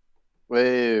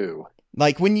 Whoa.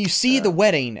 Like when you see the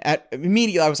wedding,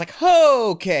 immediately I was like, oh,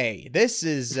 okay, this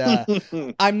is,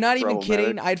 I'm not even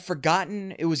kidding. I'd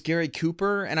forgotten it was Gary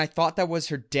Cooper and I thought that was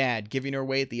her dad giving her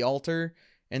away at the altar.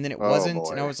 And then it wasn't.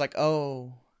 Boy. And I was like,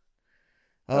 oh.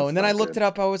 And then I looked it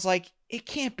up. I was like, it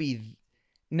can't be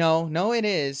No, it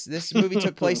is. This movie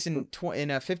took place in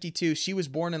 52. She was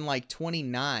born in like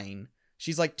 29.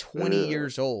 She's like 20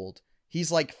 years old.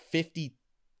 He's like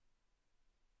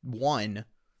 51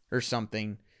 or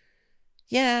something.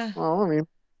 Yeah. Well, I mean,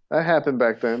 that happened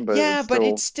back then, but but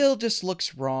it still just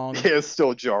looks wrong. Yeah, it's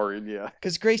still jarring, yeah.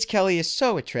 Because Grace Kelly is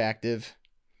so attractive.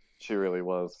 She really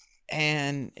was.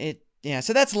 And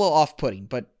so that's a little off-putting,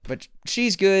 but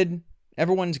she's good.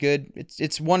 Everyone's good.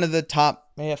 It's one of the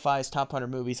top AFI's top 100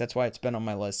 movies. That's why it's been on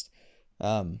my list.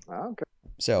 Okay.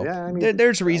 So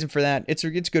there's a reason for that. It's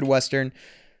good Western.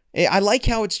 I like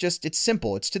how it's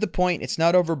simple. It's to the point. It's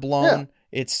not overblown.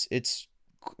 Yeah. It's it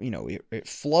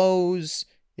flows.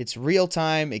 It's real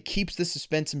time. It keeps the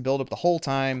suspense and build up the whole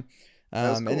time.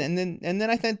 Cool. and then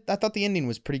I thought the ending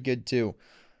was pretty good too.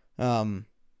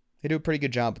 They do a pretty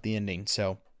good job with the ending.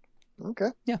 So okay.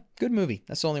 Yeah, good movie.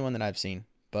 That's the only one that I've seen.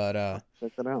 But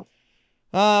check it out.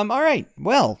 All right.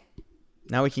 Well,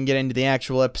 now we can get into the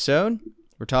actual episode.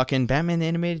 We're talking Batman the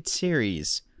Animated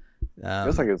Series.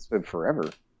 Feels like it's been forever.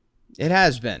 It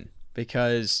has been,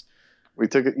 because we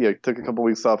took a couple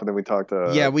weeks off, and then we talked.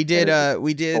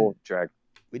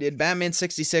 We did Batman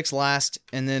 66 last,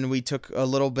 and then we took a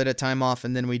little bit of time off,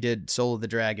 and then we did Soul of the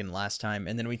Dragon last time,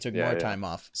 and then we took more time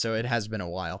off. So it has been a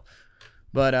while.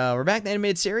 But we're back in the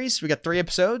animated series. We got 3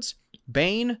 episodes: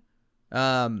 Bane,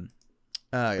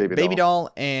 Baby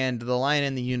Doll, and The Lion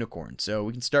and the Unicorn. So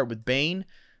we can start with Bane,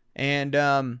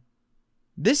 and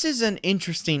this is an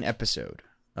interesting episode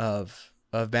of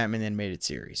Batman the Animated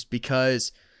Series,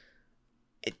 because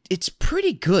it's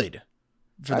pretty good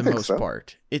for the most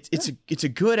part. It's a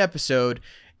good episode,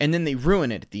 and then they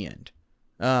ruin it at the end.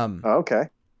 Okay.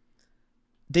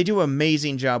 They do an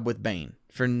amazing job with Bane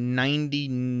for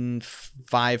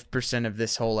 95% of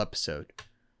this whole episode.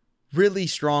 Really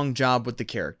strong job with the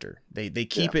character. They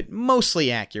keep it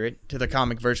mostly accurate to the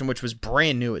comic version, which was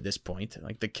brand new at this point.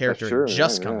 Like, the character had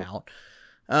just come out.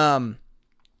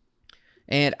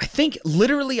 And I think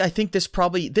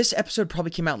this episode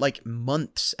probably came out like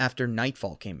months after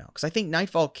Nightfall came out. Because I think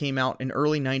Nightfall came out in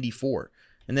early 94.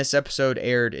 And this episode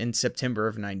aired in September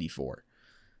of 94.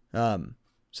 So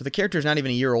the character's not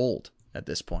even a year old at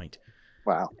this point.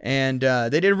 Wow. And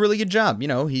they did a really good job.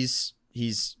 He's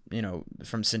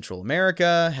from Central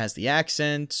America, has the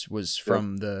accent, was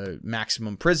from the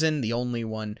maximum prison, the only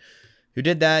one who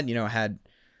did that, had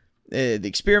the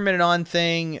experimented on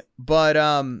thing, but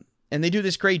and they do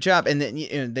this great job. And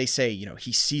then they say,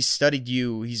 he's studied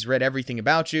you, he's read everything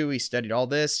about you, he studied all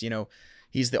this,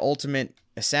 he's the ultimate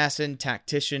assassin,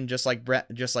 tactician, just like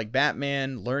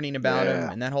Batman, learning about him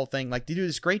and that whole thing. Like, they do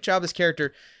this great job as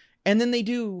character, and then they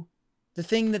do the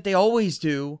thing that they always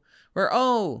do, where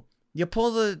you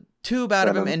pull the tube out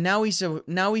of him, and now he's a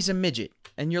midget,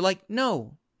 and you're like,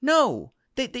 no.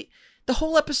 The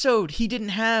whole episode he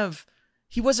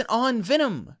wasn't on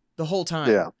Venom the whole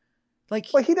time. Yeah. Like,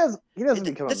 well, he doesn't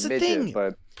become a midget, thing.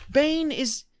 But Bane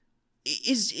is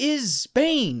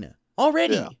Bane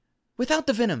already without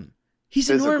the Venom. He's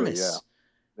enormous.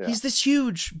 Yeah. He's this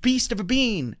huge beast of a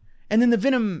being, and then the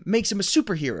Venom makes him a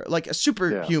superhero, like a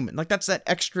superhuman. Like, that's that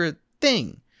extra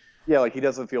thing. Yeah, like, he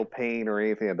doesn't feel pain or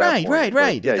anything at that point.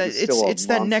 Right. Yeah, it's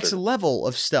that next level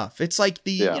of stuff. It's like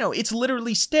it's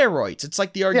literally steroids. It's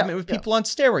like the argument with people on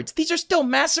steroids. These are still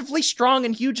massively strong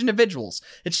and huge individuals.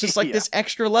 It's just like this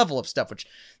extra level of stuff, which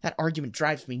that argument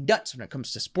drives me nuts when it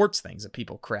comes to sports things that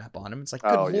people crap on them. It's like,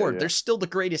 good Lord, they're still the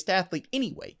greatest athlete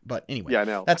anyway. But anyway, I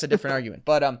know. That's a different argument.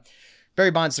 But Barry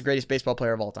Bonds, the greatest baseball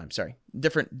player of all time. Sorry.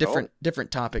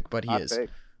 Different topic, but he is. Take.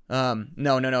 No,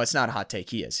 it's not a hot take.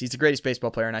 He is. He's the greatest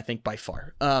baseball player, and I think by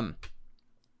far.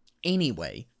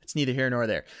 Anyway, it's neither here nor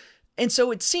there. And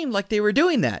so it seemed like they were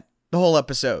doing that the whole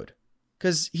episode,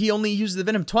 because he only used the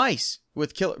Venom twice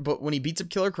but when he beats up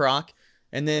Killer Croc,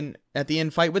 and then at the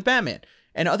end fight with Batman.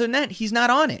 And other than that, he's not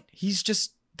on it. He's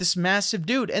just this massive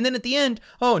dude. And then at the end,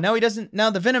 now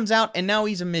the Venom's out, and now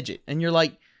he's a midget. And you're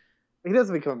like, he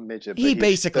doesn't become a midget. But he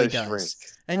basically does. Shrink.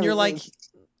 And you're like,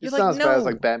 it's not as bad as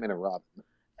like Batman and Robin.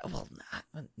 Well,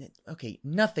 okay,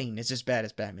 nothing is as bad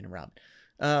as Batman and Robin.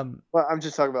 Well, I'm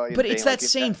just talking about. But it's that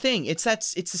same thing. It's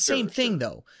the same thing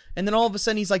though. And then all of a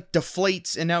sudden he's like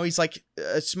deflates, and now he's like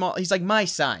small. He's like my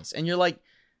size, and you're like,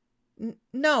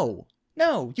 no,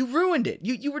 you ruined it.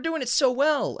 You were doing it so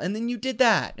well, and then you did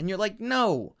that, and you're like,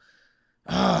 no.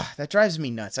 That drives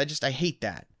me nuts. I hate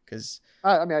that, because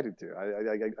I mean, I do too.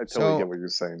 I totally get what you're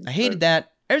saying. I hated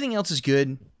that. Everything else is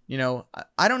good.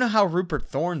 I don't know how Rupert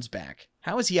Thorne's back.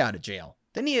 How is he out of jail?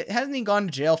 Hasn't he gone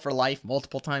to jail for life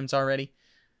multiple times already?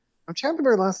 I'm trying to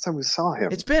remember last time we saw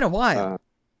him. It's been a while.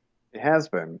 It has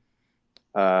been.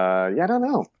 I don't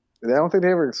know. I don't think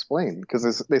they ever explained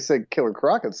because they say Killer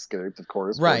Croc escaped, of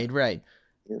course. Right, right.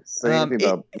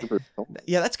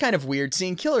 Yeah, that's kind of weird.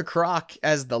 Seeing Killer Croc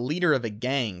as the leader of a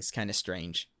gang is kind of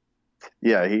strange.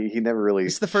 Yeah, he never really.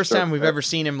 It's the first time we've ever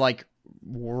seen him like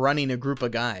running a group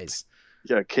of guys.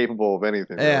 Yeah, capable of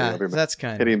anything. Yeah, really. That's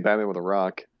kind of hitting Batman with a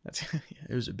rock.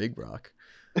 It was a big rock.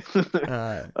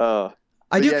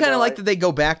 I do kind of like that they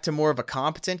go back to more of a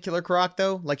competent Killer Croc,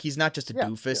 though. Like, he's not just a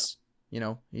doofus. Yeah. You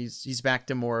know, he's back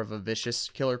to more of a vicious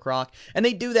Killer Croc. And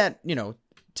they do that, you know,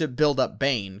 to build up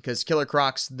Bane, because Killer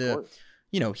Croc's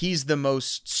he's the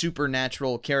most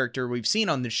supernatural character we've seen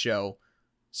on this show.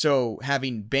 So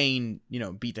having Bane,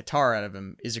 beat the tar out of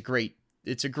him is a great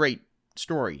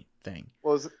story thing.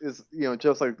 Well, is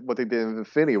just like what they did in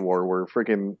Infinity War, where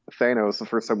freaking Thanos, the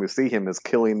first time we see him, is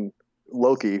killing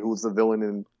Loki, who's the villain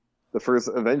in the first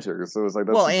Avengers. So it was like,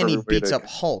 that's and he beats up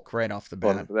Hulk right off the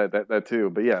bat. Well, that too,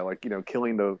 but yeah, like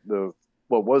killing the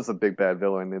what was the big bad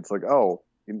villain. It's like,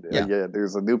 yeah,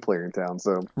 there's a new player in town,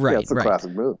 so it's a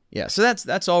classic move. Yeah, so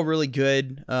that's all really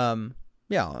good.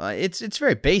 It's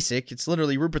very basic. It's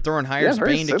literally Rupert Thorne hires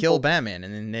Bane to kill Batman,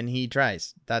 and then he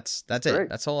tries. That's it.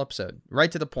 That's the whole episode.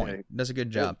 Right to the point. Does a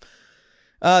good job.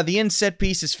 The end set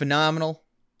piece is phenomenal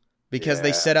because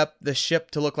they set up the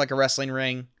ship to look like a wrestling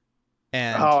ring.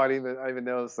 And I didn't even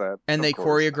notice that. And they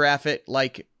choreograph it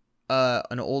like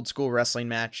an old school wrestling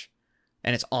match,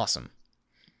 and it's awesome.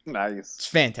 Nice. It's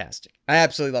fantastic. I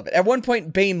absolutely love it. At one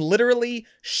point, Bane literally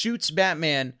shoots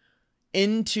Batman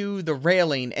into the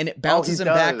railing, and it bounces him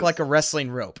back like a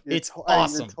wrestling rope. It's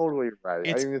awesome. You're totally right. I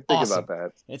didn't even think about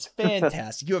that. It's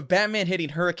fantastic. You have Batman hitting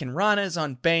Hurricane Ranas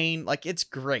on Bane. Like, it's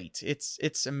great.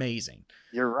 It's amazing.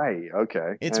 You're right.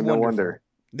 Okay. It's wonderful. No wonder.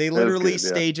 They literally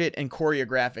stage it and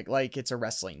choreograph it like it's a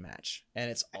wrestling match, and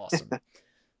it's awesome.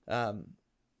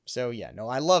 So yeah, no,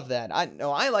 I love that.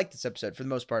 I like this episode for the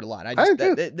most part a lot.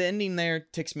 The ending there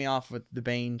ticks me off with the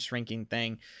Bane shrinking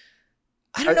thing.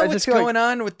 I don't know what's going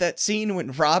on with that scene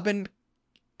when Robin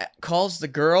calls the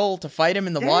girl to fight him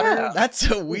in the water. That's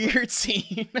a weird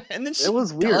scene. And then she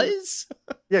does.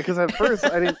 Yeah, because at first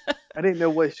I didn't know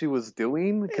what she was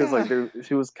doing, because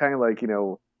she was kind of like,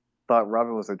 thought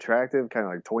Robin was attractive, kind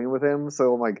of like toying with him.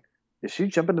 So I'm like, is she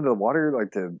jumping into the water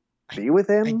like to be with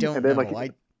him? I don't know.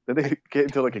 Then they get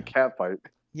into like a cat fight.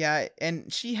 Yeah,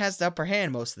 and she has the upper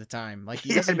hand most of the time. Like,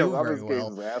 he doesn't move very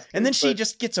well. And then she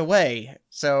just gets away.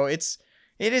 So it's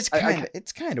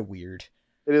kind of weird.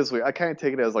 It is weird. I kind of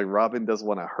take it as like Robin doesn't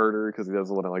want to hurt her because he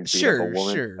doesn't want to like beat up a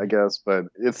woman, I guess, but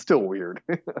it's still weird.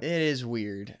 It is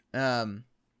weird.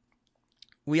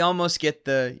 We almost get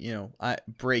the, I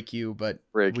break you, but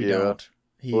we don't.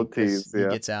 He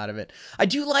gets out of it. I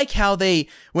do like how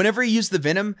whenever he used the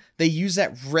venom, they use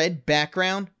that red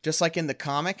background, just like in the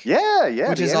comic. Yeah.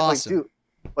 Which is awesome.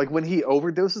 Like when he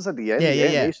overdoses at the end, the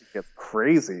animation gets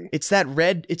crazy. It's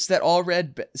that all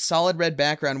red, solid red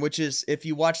background, which is, if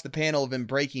you watch the panel of him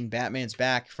breaking Batman's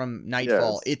back from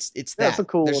Nightfall, it's that. That's a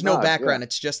cool There's no background.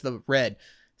 It's just the red.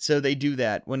 So they do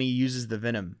that when he uses the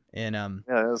venom in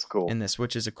that's cool. In this,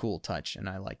 which is a cool touch, and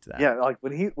I liked that. Yeah, like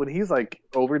when he's like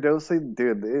overdosing,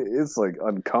 dude, it's like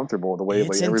uncomfortable the way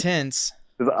it's intense.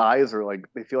 His eyes are like,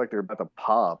 they feel like they're about to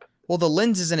pop. Well, the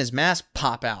lenses in his mask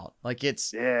pop out. Like,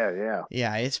 it's yeah.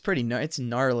 It's pretty it's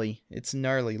gnarly. It's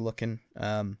gnarly looking.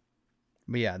 But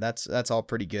yeah, that's all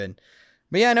pretty good.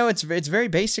 But yeah, no, it's very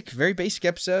basic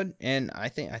episode, and I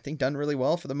think done really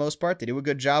well for the most part. They do a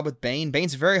good job with Bane.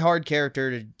 Bane's a very hard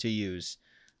character to use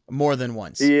more than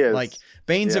once. He is. Like,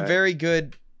 Bane's a very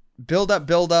good build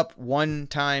up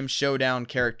one-time showdown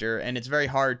character, and it's very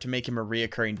hard to make him a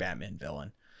reoccurring Batman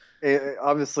villain. And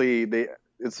obviously,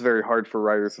 it's very hard for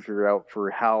writers to figure out for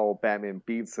how Batman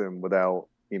beats him without,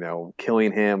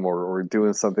 killing him or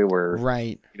doing something where,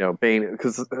 Bane,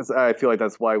 because I feel like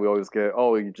that's why we always get,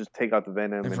 you just take out the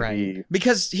venom. And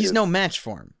because he's no match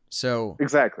for him. So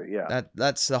exactly, yeah.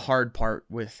 That's the hard part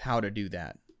with how to do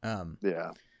that.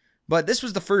 Yeah. But this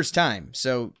was the first time,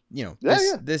 so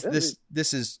this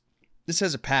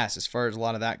has a pass as far as a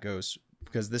lot of that goes,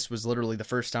 because this was literally the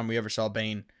first time we ever saw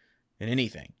Bane in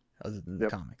anything other than the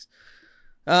comics.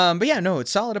 But yeah, no,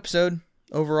 it's a solid episode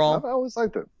overall. I always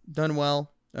liked it. Done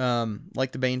well.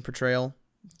 Like the Bane portrayal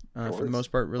for the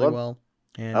most part, really well.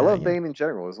 And I love Bane in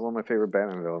general. He's one of my favorite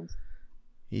Batman villains.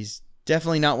 He's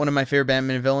definitely not one of my favorite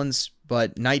Batman villains,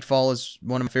 but Nightfall is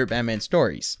one of my favorite Batman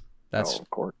stories. Of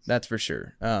course. That's for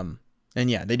sure. And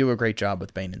yeah, they do a great job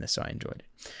with Bane in this, so I enjoyed it.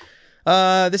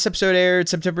 This episode aired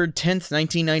September 10th,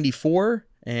 1994,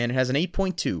 and it has an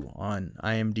 8.2 on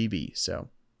IMDb. So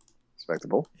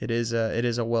respectable. It is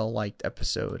a well-liked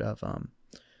episode of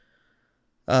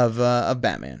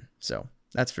Batman. So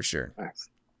that's for sure. Nice.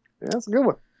 Yeah, that's a good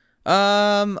one.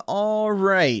 All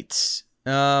right.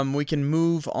 We can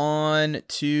move on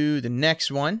to the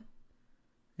next one.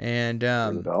 And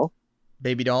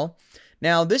Baby Doll.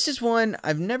 Now, this is one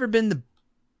I've never been the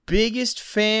biggest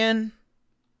fan.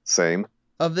 Same.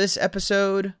 Of this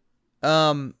episode.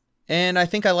 And I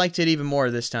think I liked it even more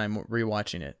this time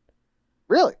rewatching it.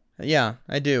 Really? Yeah,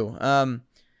 I do. I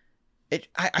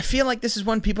feel like this is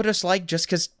one people just like just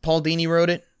because Paul Dini wrote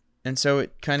it. And so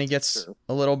it kind of gets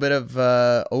a little bit of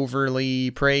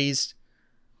overly praised.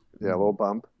 Yeah, a little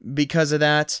bump. Because of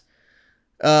that.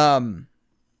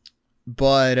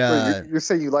 But you're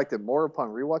saying you liked it more upon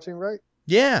rewatching, right?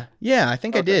 Yeah, I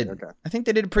think I did. Okay. I think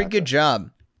they did a pretty good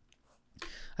job.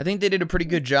 I think they did a pretty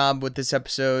good job with this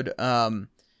episode.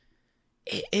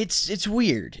 It's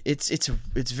weird. It's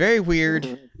very weird.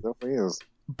 It definitely is.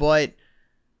 But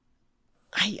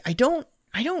I don't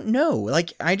know.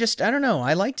 Like I don't know.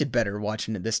 I liked it better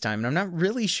watching it this time, and I'm not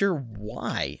really sure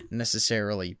why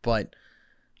necessarily, but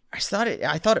I thought it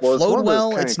flowed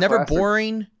well. It's never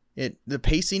boring. The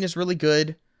pacing is really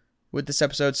good with this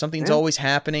episode. Something's always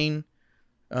happening.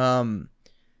 And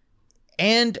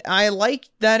I like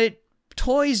that it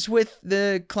toys with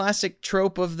the classic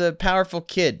trope of the powerful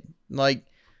kid. Like,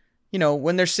 you know,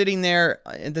 when they're sitting there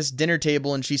at this dinner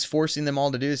table and she's forcing them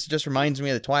all to do this, it just reminds me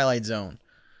of the Twilight Zone.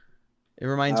 It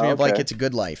reminds me of like It's a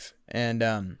Good Life and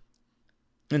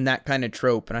that kind of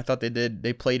trope. And I thought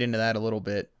they played into that a little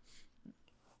bit.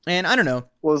 And I don't know.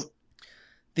 I was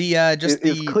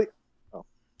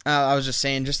just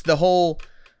saying, just the whole,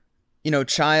 you know,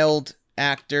 child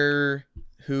actor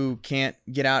who can't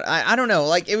get out. I don't know.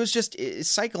 Like, it was just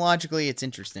psychologically, it's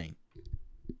interesting.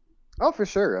 Oh, for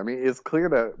sure. I mean, it's clear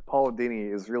that Paul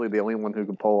Dini is really the only one who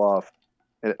can pull off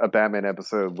a Batman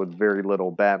episode with very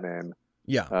little Batman.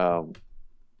 Yeah.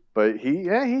 But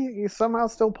he somehow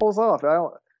still pulls off.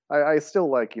 I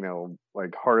still like, you know,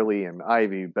 like Harley and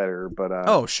Ivy better,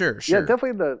 but sure. Yeah,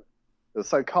 definitely the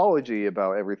psychology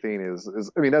about everything is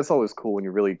I mean, that's always cool when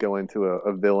you really go into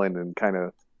a villain and kind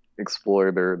of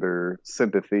explore their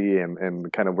sympathy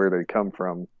and kind of where they come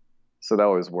from. So that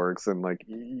always works. And like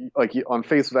on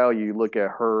face value, you look at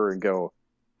her and go,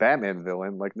 Batman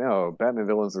villain. Like, no, Batman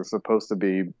villains are supposed to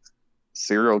be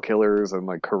serial killers and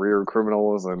like career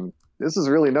criminals. And this is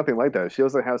really nothing like that. She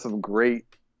doesn't have some great,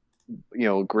 you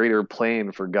know, greater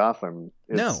plan for Gotham.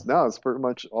 It's pretty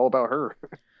much all about her.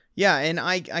 Yeah, and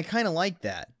I kind of like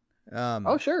that.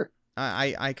 Sure.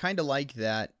 I kind of like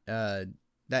that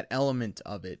that element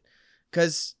of it,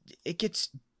 because it gets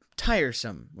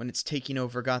tiresome when it's taking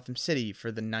over Gotham City for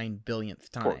the 9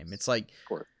 billionth time. It's like,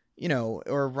 you know,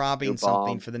 or robbing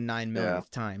something for the 9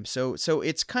 millionth time. So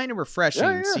it's kind of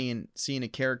refreshing seeing a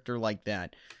character like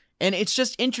that. And it's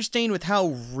just interesting with how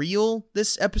real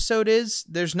this episode is.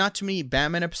 There's not too many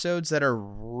Batman episodes that are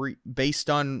based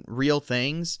on real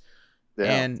things.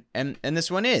 Yeah. And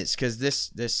this one is, because this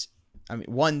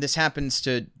happens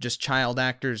to just child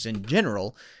actors in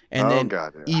general. And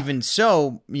even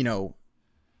so, you know,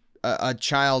 a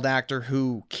child actor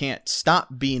who can't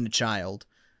stop being a child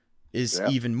is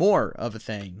even more of a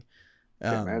thing.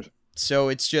 So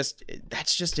that's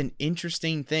just an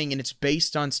interesting thing, and it's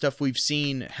based on stuff we've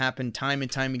seen happen time and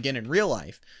time again in real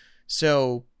life.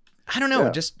 So I don't know.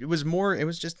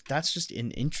 That's just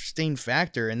an interesting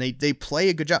factor, and they play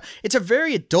a good job. It's a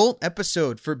very adult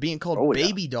episode for being called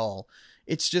Baby Doll.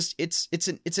 It's just it's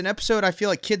an episode I feel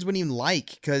like kids wouldn't even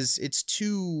like, because it's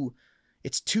too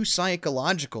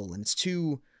psychological, and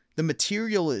the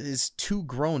material is too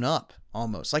grown up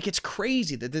almost. Like, it's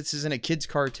crazy that this isn't a kid's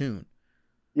cartoon.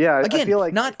 Yeah, again, I feel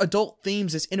like not adult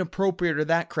themes is inappropriate or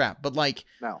that crap, but like,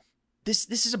 no, this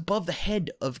is above the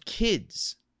head of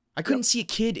kids. I couldn't see a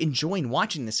kid enjoying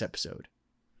watching this episode.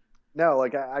 No,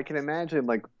 like I can imagine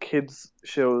like kids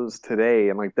shows today,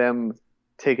 and like them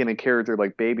taking a character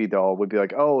like Baby Doll would be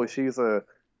like, oh, she's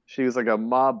like a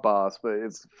mob boss, but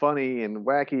it's funny and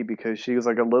wacky because she's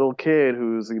like a little kid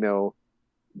who's, you know,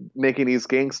 making these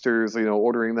gangsters, you know,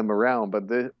 ordering them around. But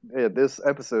this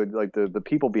episode, like the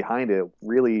people behind it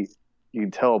really, you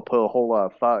can tell, put a whole lot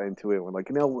of thought into it. When like,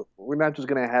 you know, we're not just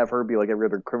gonna have her be like every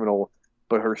other criminal,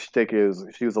 but her shtick is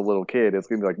she was a little kid. It's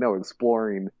gonna be like, no,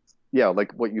 exploring,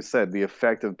 like what you said, the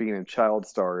effect of being a child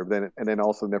star, and then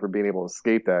also never being able to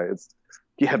escape that. It's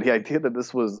the idea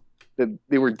that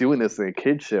they were doing this in a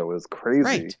kid show is crazy.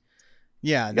 Right.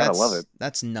 Yeah, I love it.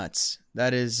 That's nuts.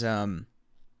 That is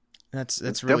that's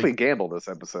it's really definitely gamble this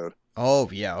episode. Oh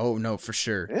yeah. Oh no, for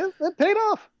sure. Yeah, that paid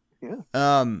off.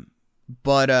 Yeah.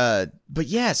 But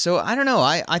yeah, so I don't know.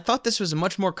 I thought this was a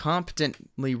much more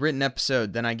competently written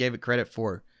episode than I gave it credit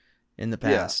for in the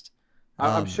past.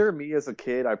 Yeah. I'm sure me as a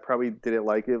kid, I probably didn't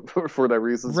like it for that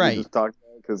reason. Right. We just talked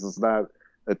about. because it's not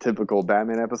a typical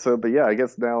Batman episode. But yeah, I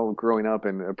guess now growing up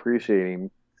and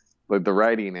appreciating like the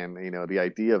writing and the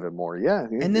idea of it more. Yeah,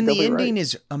 and then the ending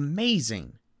is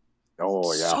amazing.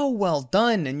 Oh yeah, so well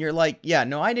done. And you're like, yeah,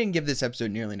 no, I didn't give this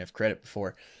episode nearly enough credit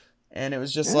before, and it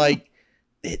was just like,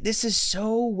 this is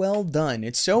so well done.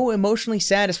 It's so emotionally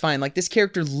satisfying. Like, this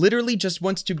character literally just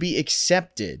wants to be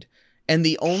accepted, and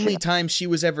the only time she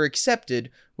was ever accepted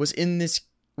was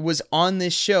on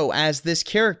this show as this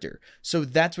character. So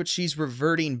that's what she's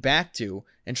reverting back to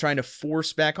and trying to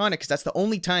force back on it, because that's the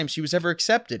only time she was ever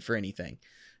accepted for anything.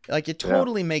 Like, it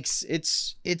totally makes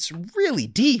it's really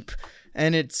deep,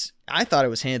 and I thought it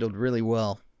was handled really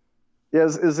well. Yeah,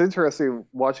 it's interesting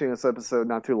watching this episode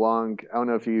not too long. I don't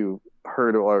know if you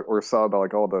heard or saw about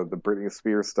like all the Britney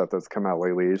Spears stuff that's come out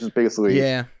lately. It's just basically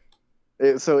that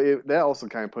also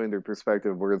kind of put into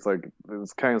perspective where it's like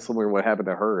it's kind of similar to what happened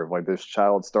to her, of like this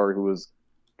child star who was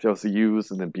just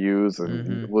used and abused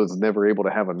and was never able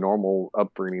to have a normal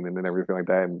upbringing and then everything like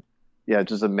that. And yeah,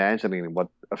 just imagining what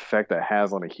effect that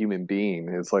has on a human being.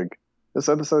 It's like this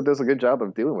episode does a good job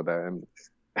of dealing with that, and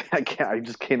I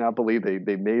just cannot believe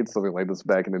they made something like this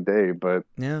back in the day. But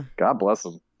yeah, God bless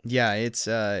them. Yeah,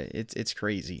 it's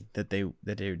crazy that they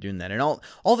were doing that, and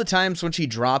all the times when she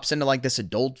drops into like this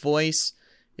adult voice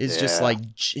is just like,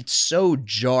 it's so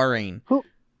jarring.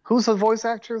 Who's the voice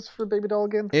actress for Baby Doll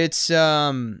again? It's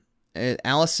Alison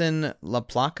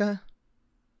LaPlaca.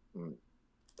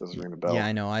 Doesn't ring a bell. Yeah,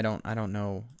 I know. I don't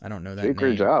know that name.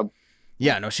 Great job.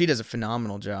 Yeah, no, she does a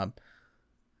phenomenal job.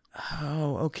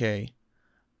 Oh, okay.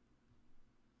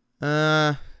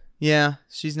 Yeah,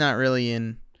 she's not really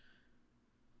in.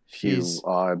 She's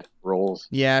odd roles.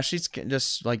 Yeah, she's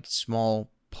just like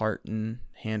small part and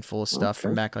handful of stuff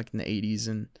from back like in the 80s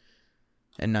and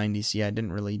 90s. Yeah,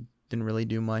 didn't really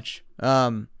do much.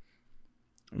 But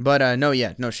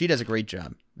no, she does a great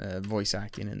job voice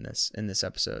acting in this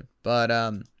episode. But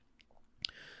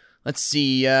let's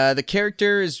see. The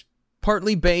character is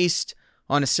partly based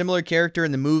on a similar character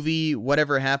in the movie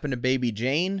Whatever Happened to Baby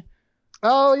Jane.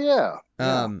 Oh yeah.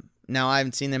 Now I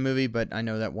haven't seen that movie, but I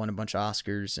know that won a bunch of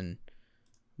Oscars and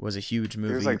was a huge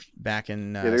movie back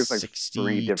in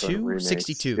 62.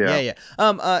 62. Yeah.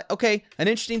 Okay. An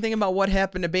interesting thing about What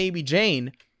Happened to Baby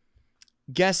Jane.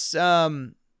 Guess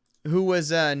who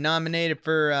was nominated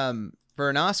for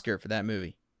an Oscar for that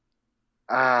movie?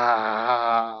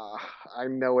 I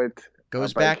know it.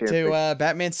 Goes back to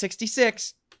Batman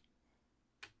 66.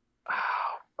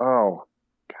 Oh.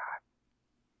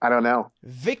 I don't know.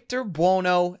 Victor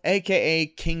Buono, a.k.a.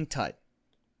 King Tut.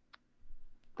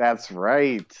 That's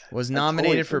right. Was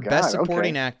nominated for Best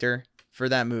Supporting Actor for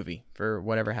that movie, for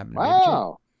Whatever Happened to Baby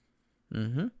Jane.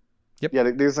 Mm-hmm. Yep.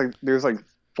 Yeah, there's like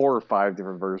 4 or 5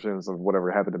 different versions of Whatever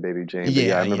Happened to Baby Jane.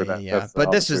 Yeah, I remember that. Yeah.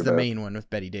 But this is the main one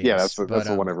with Bette Davis. Yeah, that's the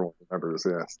one everyone remembers,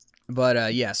 yeah.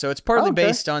 But yeah, so it's partly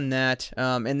based on that,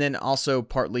 and then also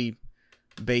partly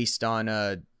based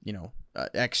on,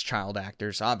 ex-child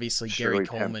actors. Obviously, Gary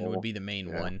Coleman would be the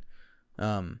main one.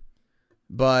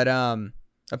 But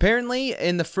apparently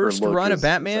in the first run of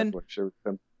Batman,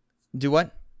 do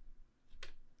what?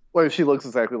 Well, she looks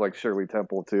exactly like Shirley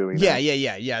Temple too.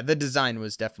 Yeah. The design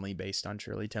was definitely based on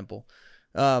Shirley Temple.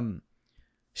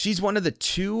 She's one of the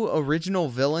 2 original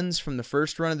villains from the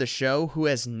first run of the show who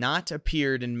has not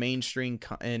appeared in mainstream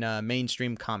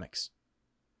comics.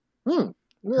 Really?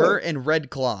 Her and Red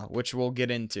Claw, which we'll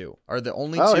get into, are the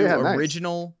only 2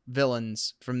 original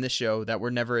villains from this show that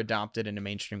were never adopted into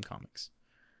mainstream comics.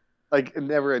 Like,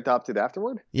 never adopted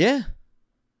afterward? Yeah.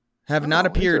 Have not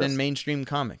appeared in mainstream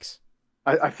comics.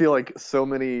 I feel like so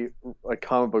many like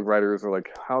comic book writers are like,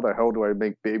 how the hell do I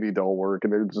make Baby Doll work?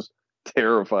 And they're just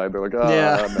terrified. They're like,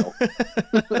 no.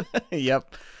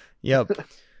 Yep.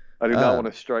 I do not want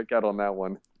to strike out on that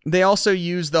one. They also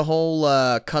use the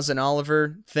whole Cousin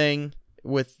Oliver thing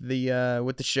with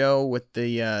the show, with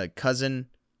the cousin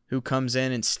who comes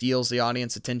in and steals the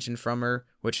audience attention from her,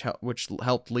 which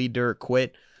helped lead to her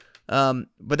quit.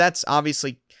 But that's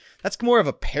more of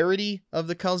a parody of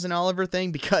the Cousin Oliver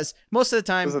thing, because most of the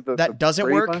time that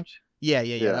doesn't work. Bunch? Yeah.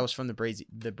 That was from the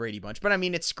Brady Bunch. But I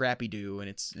mean, it's Scrappy Doo and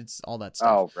it's all that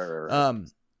stuff. Oh, right.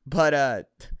 But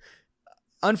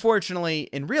unfortunately,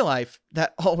 in real life,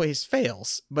 that always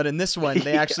fails. But in this one,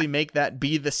 they actually make that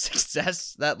be the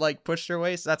success that like pushed her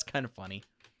away. So that's kind of funny.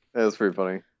 That's pretty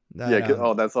funny.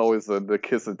 That's always the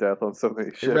kiss of death on so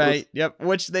many shows. Right, yep,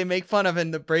 which they make fun of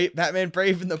in the Batman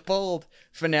Brave and the Bold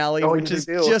finale, which is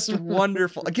just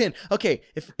wonderful. Again, okay,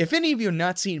 if any of you have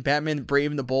not seen Batman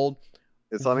Brave and the Bold,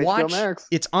 it's on HBO Max.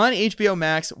 It's on HBO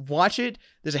Max. Watch it.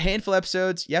 There's a handful of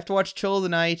episodes. You have to watch Chill of the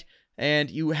Night, and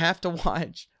you have to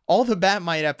watch all the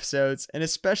Batmite episodes, and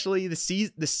especially the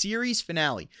series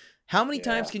finale. How many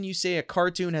times can you say a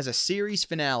cartoon has a series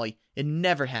finale? It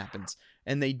never happens.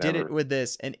 And they did it with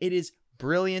this, and it is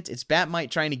brilliant. It's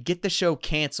Batmite trying to get the show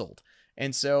canceled.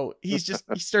 And so he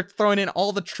starts throwing in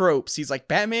all the tropes. He's like,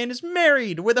 Batman is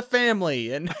married with a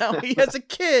family, and now he has a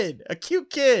kid, a cute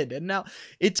kid, and now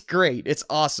it's great. It's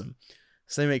awesome.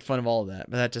 So they make fun of all of that,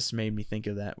 but that just made me think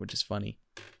of that, which is funny.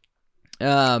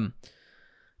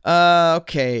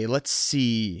 Okay, let's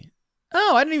see.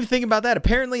 Oh, I didn't even think about that.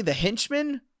 Apparently the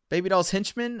henchmen, Baby Doll's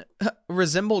henchmen,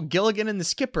 resemble Gilligan and the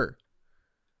Skipper.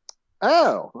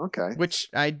 Oh, okay. Which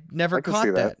I never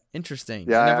caught that. Interesting.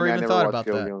 Yeah, I never even thought about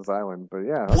Gilligan's that. Island, but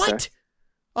yeah. Okay. What?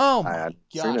 Oh my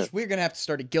gosh, we're gonna have to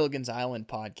start a Gilligan's Island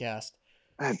podcast.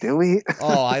 Do we?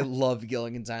 Oh, I love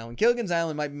Gilligan's Island. Gilligan's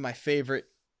Island might be my favorite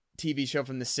TV show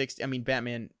from the 60s. I mean,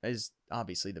 Batman is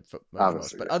obviously the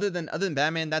most, but other than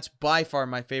Batman, that's by far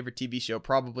my favorite TV show.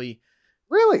 Probably.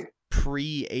 Really?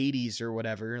 Pre-80s or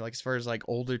whatever, like as far as like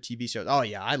older TV shows. Oh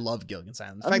yeah, I love Gilligan's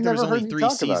Island. The fact there was only 3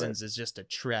 seasons is just a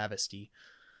travesty.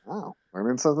 Wow,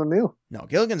 learning something new. No,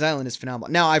 Gilligan's Island is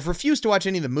phenomenal. Now, I've refused to watch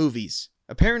any of the movies.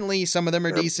 Apparently, some of them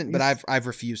are decent, but I've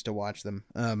refused to watch them.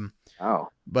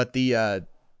 But they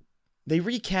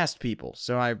recast people,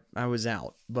 so I was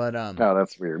out. But oh,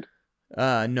 that's weird.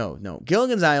 No,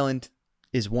 Gilligan's Island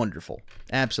is wonderful.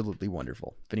 Absolutely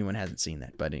wonderful. If anyone hasn't seen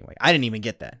that. But anyway, I didn't even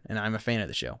get that, and I'm a fan of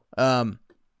the show.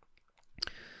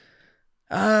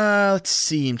 Let's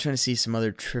see. I'm trying to see some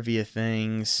other trivia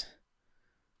things.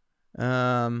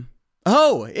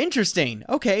 Oh, interesting.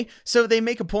 Okay. So they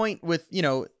make a point with,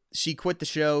 she quit the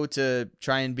show to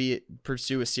try and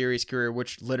pursue a serious career,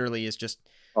 which literally is just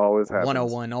always happens.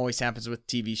 101 always happens with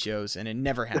TV shows, and it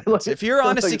never happens. If you're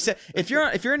on a if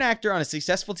you're an actor on a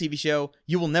successful TV show,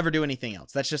 you will never do anything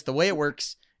else. That's just the way it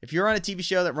works. If you're on a TV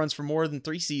show that runs for more than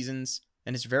 3 seasons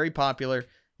and it's very popular,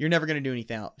 you're never going to do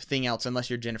anything else unless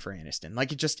you're Jennifer Aniston.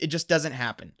 Like it just doesn't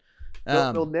happen.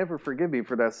 They'll never forgive me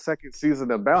for that 2nd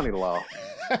season of Bounty Law.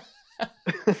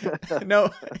 No,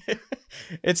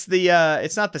 it's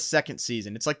not the 2nd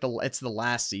season. It's like it's the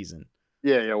last season.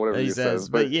 Yeah, whatever he says.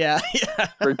 But yeah.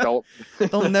 Don't.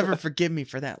 They'll never forgive me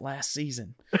for that last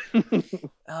season.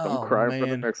 Don't cry for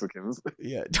the Mexicans.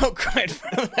 Yeah, don't cry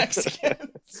for the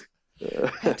Mexicans.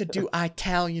 I have to do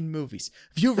Italian movies.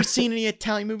 Have you ever seen any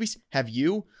Italian movies? Have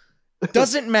you?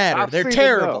 Doesn't matter. They're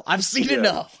terrible. Enough. I've seen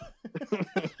enough.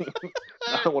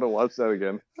 I don't want to watch that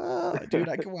again. Dude,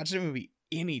 I can watch that movie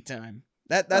anytime.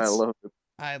 I love it.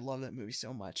 I love that movie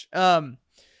so much.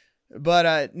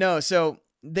 But no, so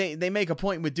they make a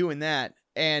point with doing that,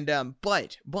 and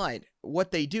but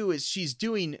what they do is she's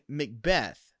doing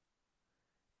Macbeth,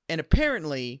 and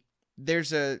apparently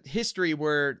there's a history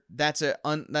where that's an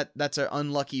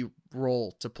unlucky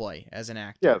role to play as an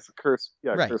actor. Yeah, it's a curse.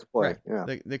 Yeah, right, curse play. Right.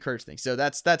 Yeah, the curse thing. So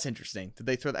that's interesting. Did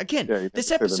they throw that again? Yeah, this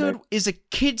episode is a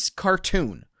kid's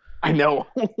cartoon. I know.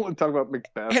 We're talking about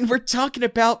Macbeth, and we're talking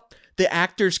about the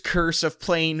actor's curse of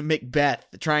playing Macbeth,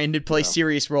 trying to play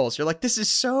serious roles. You're like, this is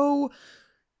so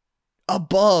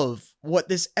above what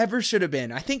this ever should have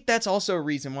been. I think that's also a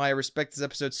reason why I respect this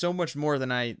episode so much more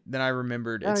than I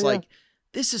remembered. It's like,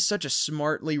 this is such a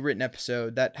smartly written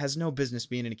episode that has no business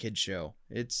being in a kid's show.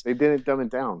 They didn't dumb it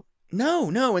down.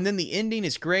 No, and then the ending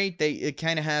is great. They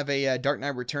kind of have a Dark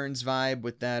Knight Returns vibe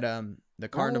with that the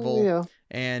carnival,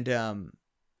 and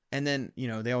then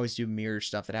they always do mirror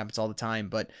stuff that happens all the time,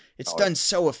 but it's done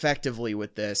so effectively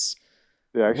with this.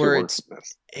 Yeah, actually where works.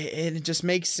 It just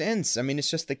makes sense. I mean, it's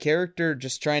just the character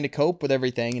just trying to cope with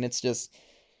everything, and it's just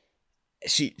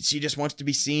she just wants to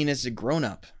be seen as a grown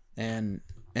up and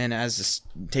as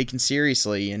taken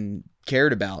seriously and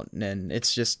cared about, and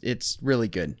it's really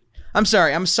good. I'm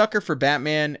sorry, I'm a sucker for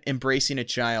Batman embracing a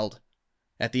child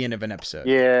at the end of an episode.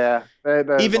 Yeah,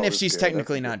 even if she's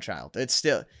technically not a child, it's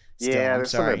still yeah. I'm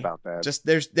sorry about that. Just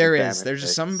there's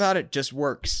just something about it just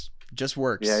works.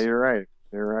 Yeah, you're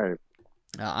right.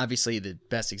 Obviously, the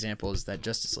best example is that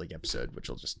Justice League episode, which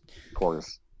will just, of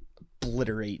course,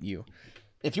 obliterate you.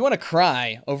 If you want to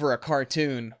cry over a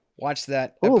cartoon, watch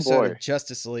that episode of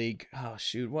Justice League. Oh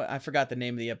shoot, I forgot the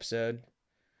name of the episode.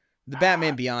 The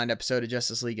Batman Beyond episode of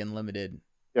Justice League Unlimited.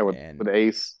 Yeah, with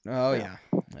Ace. Oh yeah.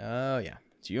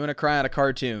 So you want to cry on a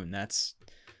cartoon?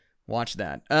 Watch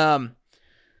that.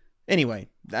 Anyway,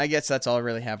 I guess that's all I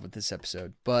really have with this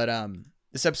episode. But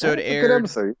this episode aired. Good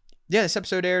episode. Yeah, this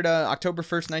episode aired October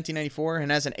 1st, 1994,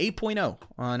 and has an 8.0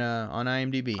 on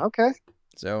IMDb. Okay.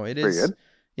 So it is pretty good.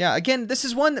 Yeah, again, this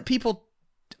is one that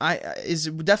is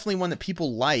definitely one that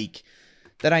people like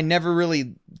that I never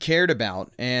really cared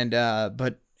about, and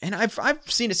I've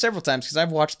seen it several times because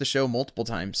I've watched the show multiple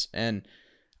times, and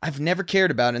I've never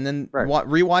cared about. And then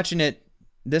rewatching it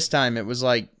this time, it was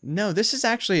like, no, this is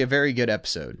actually a very good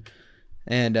episode,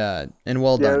 and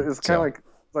well done. Yeah, it's kind of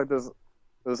like those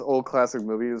old classic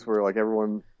movies where like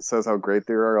everyone says how great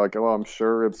they are. Like, oh, I'm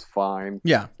sure it's fine.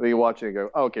 Yeah. Then you watch it and go,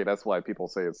 oh, okay, that's why people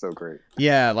say it's so great.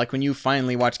 Yeah, like when you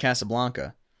finally watch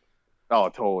Casablanca. Oh,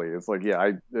 totally. It's like,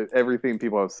 yeah, everything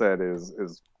people have said is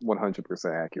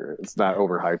 100% accurate. It's not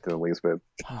overhyped in the least bit.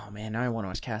 Oh man, now I want to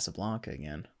watch Casablanca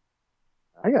again.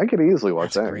 I could easily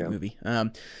watch that. That's a great movie.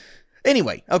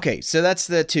 Anyway, okay, so that's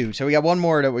the 2. So we got one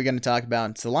more that we're going to talk about.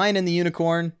 It's The Lion and the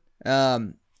Unicorn.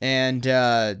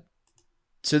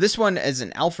 So this one is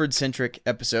an Alfred-centric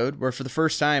episode where for the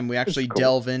first time we actually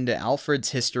delve into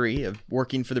Alfred's history of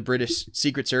working for the British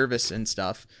Secret Service and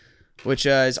stuff, which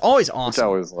is always awesome. Which I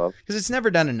always love. Because it's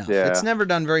never done enough. Yeah. It's never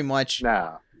done very much.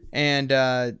 Nah. And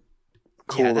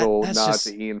cool little nod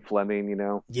to Ian Fleming, you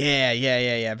know?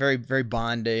 Yeah. Very, very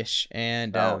Bondish.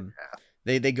 And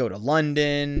They go to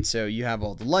London, so you have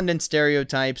all the London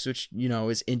stereotypes, which, you know,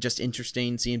 is just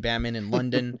interesting seeing Batman in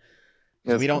London.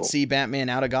 We don't see Batman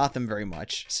out of Gotham very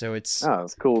much, so it's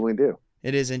cool when we do.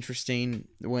 It is interesting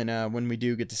when we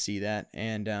do get to see that,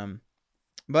 and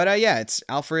it's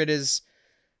Alfred is,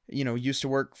 you know, used to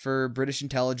work for British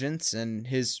intelligence, and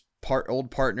his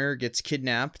old partner gets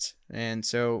kidnapped,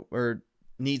 or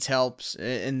needs help,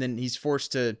 and then he's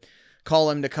forced to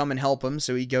call him to come and help him,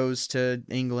 so he goes to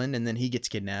England, and then he gets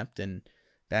kidnapped, and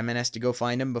Batman has to go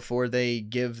find him before they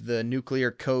give the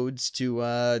nuclear codes to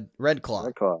Red Claw.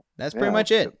 That's pretty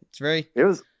much it.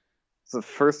 It's the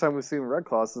first time we've seen Red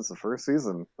Claw since the first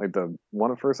season, like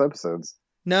one of the first episodes.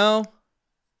 No.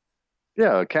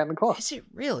 Yeah, Cat and the Claw. Is it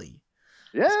really?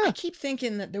 Yeah. I keep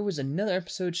thinking that there was another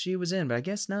episode she was in, but I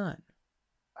guess not.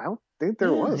 I don't think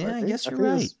there was. Yeah, I guess you're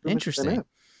right. Interesting.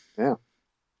 Yeah.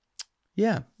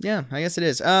 Yeah, I guess it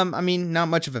is. I mean, not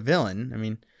much of a villain. I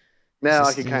mean,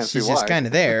 I can kind of see why. She's just kind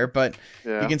of there, but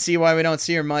you can see why we don't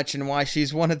see her much and why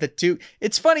she's one of the 2.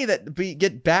 It's funny that we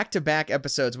get back-to-back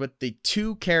episodes with the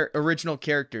 2 original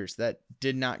characters that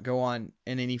did not go on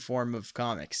in any form of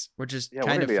comics, which is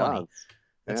kind of funny.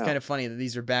 It's kind of funny that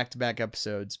these are back-to-back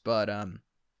episodes, but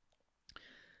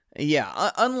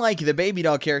unlike the Baby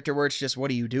Doll character where it's just, what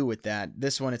do you do with that?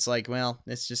 This one, it's like, well,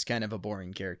 it's just kind of a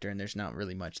boring character and there's not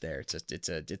really much there. It's just, it's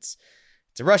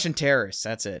a Russian terrorist.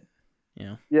 That's it. You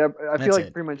know? Yeah. I feel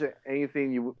like pretty much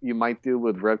anything you might do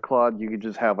with Red Claw, you could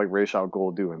just have like Ra's al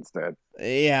Ghul do instead.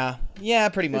 Yeah. Yeah,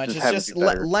 pretty much. It's just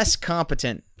less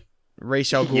competent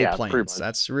Ra's al Ghul plans.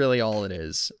 That's really all it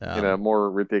is. In a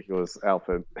more ridiculous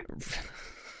outfit.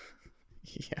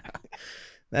 Yeah,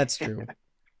 that's true.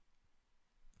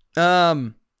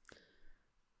 Okay,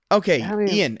 I mean,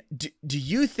 Ian, do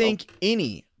you think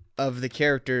any of the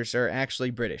characters are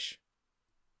actually British?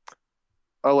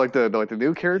 Oh, like the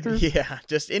new characters? Yeah,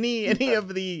 just any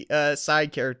of the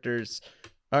side characters.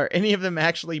 Are any of them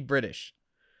actually British?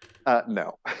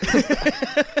 No.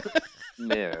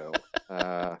 No.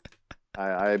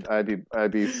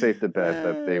 I'd be safe to bet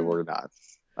that they were not.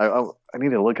 I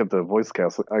need to look up the voice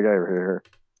cast. I got it here.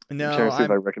 No, I'm trying to see if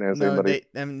I recognize anybody.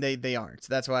 They aren't.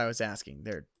 That's why I was asking.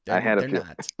 They're not.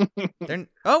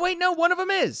 Oh wait, no, one of them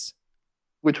is.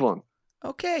 Which one?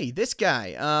 Okay, this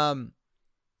guy.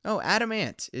 Adam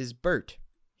Ant is Bert.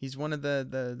 He's one of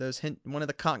one of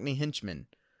the Cockney henchmen.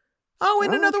 Oh,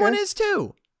 and another one is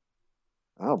too.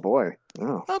 Oh boy.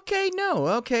 Oh. Okay,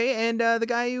 and the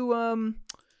guy who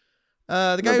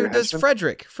does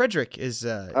Frederick. Frederick is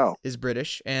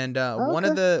British, and one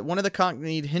of the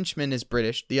Cockney henchmen is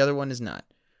British. The other one is not.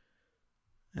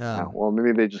 Well,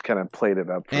 maybe they just kind of played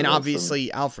it up. And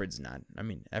obviously, Alfred's not. I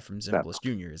mean, Ephraim Zimbalist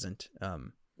Jr. isn't.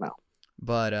 No.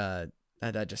 But I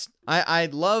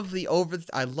love over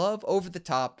the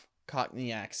top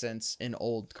Cockney accents in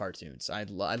old cartoons. I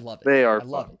love it. They are. I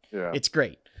love it. Yeah. It's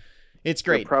great. It's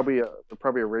great. They're probably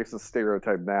a racist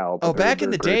stereotype now. Oh, back in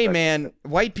the day, man,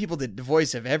 white people did the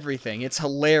voice of everything. It's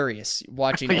hilarious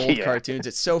watching old cartoons.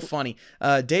 It's so funny.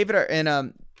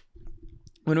 When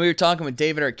we were talking with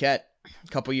David Arquette a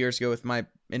couple years ago with my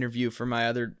interview for my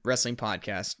other wrestling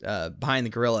podcast, Behind the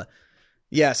Gorilla.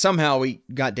 Yeah, somehow we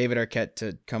got David Arquette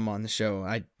to come on the show.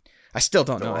 I still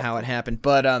don't know how it happened,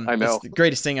 but I know. It's the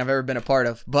greatest thing I've ever been a part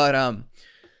of. But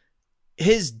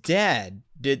his dad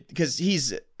did, because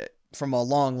he's from a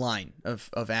long line of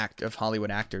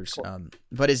Hollywood actors. Cool.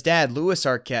 But his dad, Louis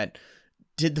Arquette,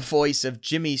 did the voice of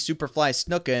Jimmy Superfly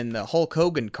Snuka in the Hulk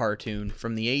Hogan cartoon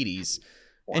from the 80s.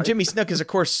 What? And Jimmy Snuka is, of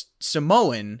course,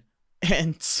 Samoan.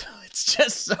 And so it's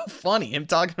just so funny. Him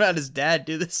talking about his dad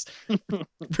do this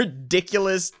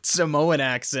ridiculous Samoan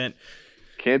accent.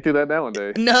 Can't do that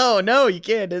nowadays. No, you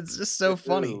can't. It's just so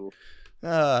funny.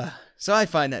 So I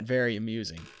find that very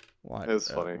amusing.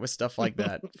 It's funny with stuff like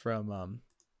that from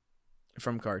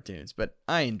cartoons, but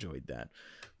I enjoyed that.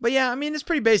 But yeah, I mean, it's a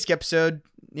pretty basic episode,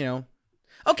 you know.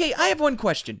 Okay, I have one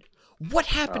question. What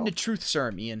happened to Truth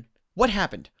Serum, Ian? What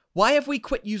happened? Why have we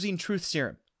quit using Truth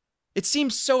Serum? It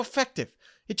seems so effective.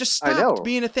 It just stopped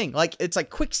being a thing. Like, it's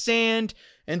like quicksand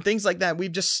and things like that.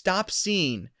 We've just stopped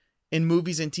seeing in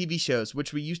movies and TV shows,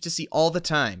 which we used to see all the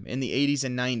time in the 80s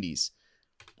and 90s.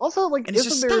 Also, like,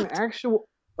 isn't there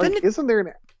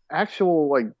an actual,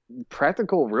 like,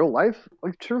 practical real life,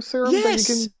 like, Truth Serum that you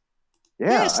can...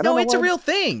 Yeah, yes, no, it's a real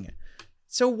thing.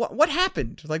 So what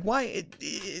happened? Like, why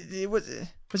it was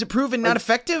it proven not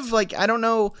effective? Like, I don't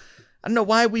know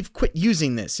why we've quit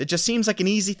using this. It just seems like an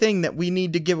easy thing that we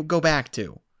need to go back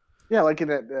to. Yeah, like in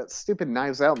that stupid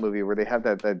Knives Out movie where they have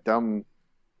that dumb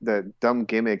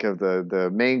gimmick of the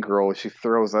main girl. She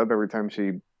throws up every time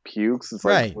she pukes. It's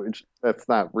like, that's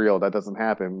not real. That doesn't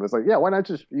happen. It's like, yeah, why not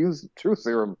just use Truth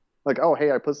Serum? Like, oh,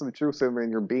 hey, I put some Truth Serum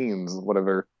in your beans,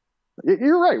 whatever.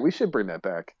 You're right. We should bring that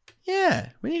back. Yeah,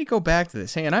 we need to go back to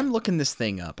this. Hang on, I'm looking this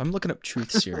thing up. I'm looking up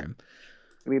Truth Serum.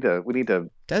 we need to.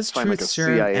 Does Truth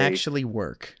Serum actually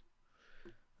work?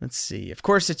 Let's see. Of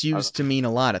course, it's used to mean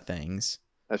a lot of things.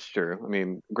 That's true. I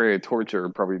mean, graded torture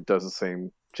probably does the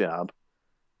same job.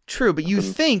 True, but you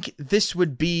think this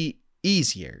would be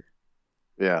easier?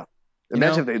 Yeah.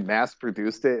 Imagine if they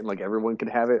mass-produced it and like everyone could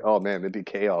have it. Oh man, it'd be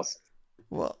chaos.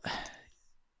 Well,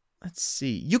 let's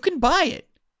see. You can buy it.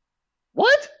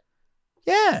 What?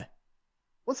 Yeah.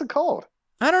 What's it called?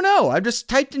 I don't know. I just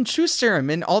typed in Truth Serum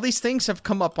and all these things have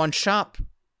come up on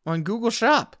Google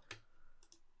Shop.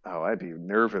 Oh, I'd be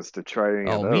nervous to try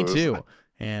any of those. Oh, me too.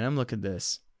 And I'm looking at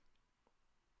this.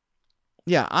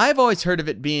 Yeah, I've always heard of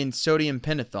it being sodium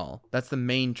pentothal. That's the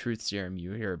main Truth Serum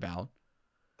you hear about.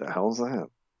 The hell's that?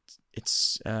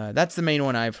 It's that's the main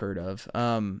one I've heard of.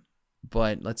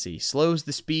 But let's see. Slows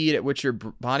the speed at which your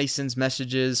body sends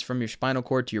messages from your spinal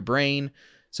cord to your brain,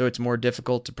 so it's more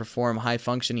difficult to perform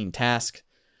high-functioning tasks,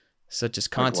 such as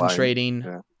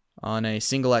concentrating on a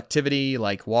single activity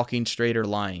like walking straight or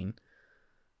lying.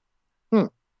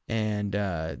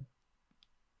 And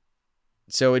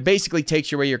so it basically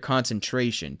takes away your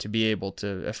concentration to be able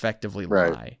to effectively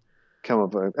lie. Come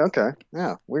up with okay.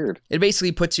 Yeah, weird. It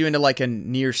basically puts you into like a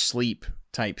near sleep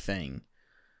type thing.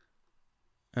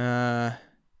 Let's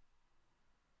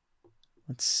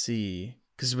see.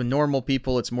 Because with normal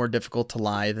people, it's more difficult to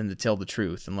lie than to tell the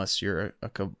truth, unless you're a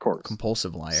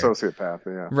compulsive liar. Sociopath,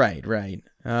 yeah. Right.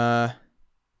 Yeah,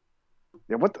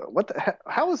 what the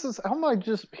how is this? How am I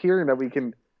just hearing that we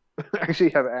can actually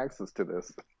have access to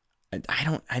this? I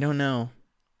don't know.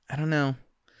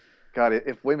 God,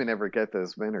 if women ever get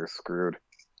this, men are screwed.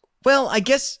 Well, I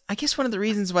guess one of the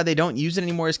reasons why they don't use it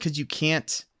anymore is because you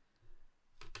can't,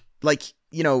 like,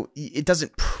 you know, it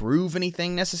doesn't prove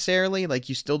anything necessarily. Like,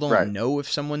 you still don't know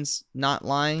if someone's not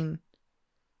lying.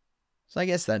 So I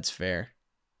guess that's fair.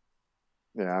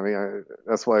 Yeah, I mean,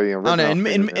 that's why, you know. Oh no,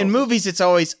 in movies, it's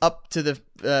always up to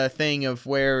the thing of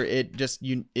where it just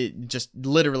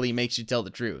literally makes you tell the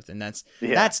truth, and that's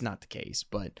not the case.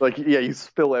 But like, yeah, you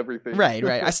spill everything. Right.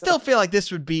 I still feel like this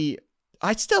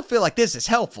is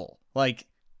helpful. Like,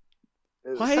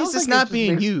 why is this not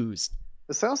being used?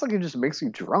 It sounds like it just makes you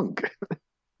drunk.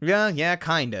 Yeah,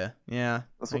 kinda. Yeah,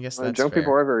 I guess that's drunk fair.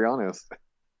 People are very honest.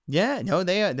 Yeah, no,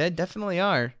 they definitely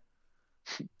are.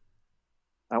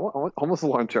 I almost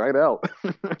want to try it out.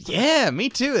 Yeah, me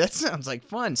too. That sounds like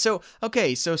fun. So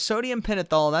sodium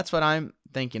pentothal, that's what I'm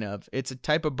thinking of. It's a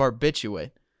type of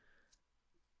barbiturate.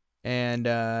 And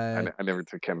I never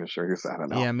took chemistry, so I don't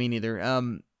know. Yeah, me neither.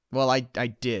 Well, I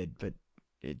did, but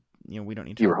we don't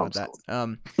need to talk about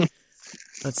that.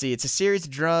 Let's see. It's a series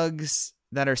of drugs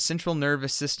that are central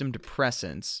nervous system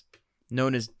depressants,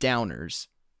 known as downers.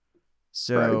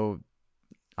 So,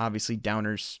 obviously,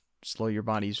 downers slow your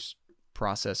body's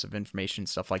process of information,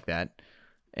 stuff like that.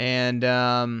 And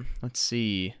let's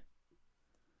see.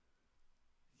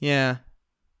 Yeah.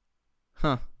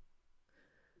 Huh.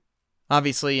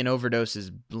 Obviously, an overdose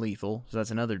is lethal, so that's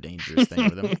another dangerous thing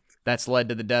with them. That's led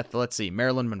to the death. Let's see.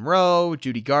 Marilyn Monroe,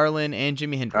 Judy Garland, and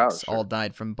Jimi Hendrix all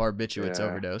died from barbiturates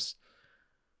overdose.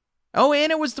 Oh,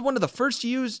 and it was one of the first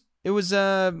used. It was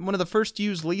one of the first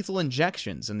used lethal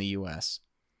injections in the U.S.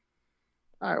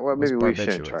 All right. Well, maybe we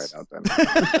should try it out then.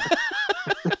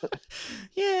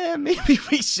 Yeah, maybe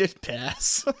we should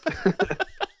pass.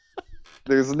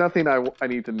 There's nothing I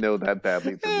need to know that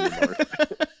badly from you, Mark.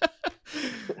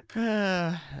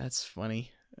 That's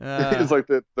funny. It's like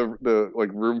the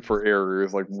like room for error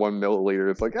is like 1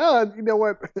 milliliter. It's like, you know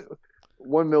what?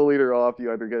 1 milliliter off,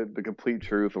 you either get the complete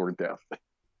truth or death.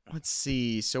 let's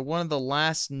see. So one of the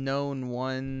last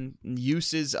known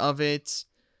uses of it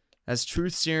as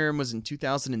truth serum was in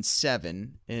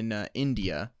 2007 in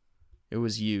India. It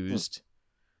was used.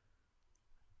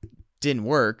 Didn't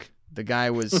work. The guy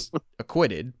was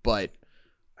acquitted, but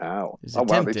wow, they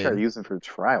tried to use it for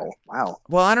trial. Wow.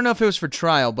 Well, I don't know if it was for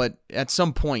trial, but at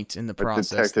some point in the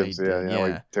process, detectives,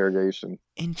 like interrogation.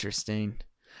 Interesting.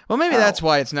 Well, maybe that's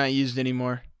why it's not used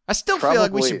anymore. I still feel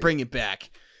like we should bring it back.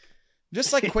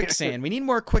 Just like quicksand. We need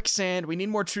more quicksand. We need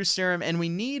more truth serum, and we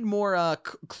need more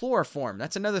chloroform.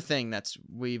 That's another thing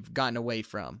we've gotten away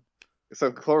from.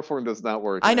 So chloroform does not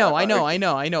work. I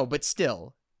know, but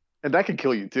still. And that can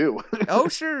kill you too. Oh,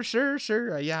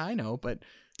 sure. Yeah, I know, but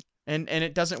and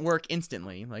it doesn't work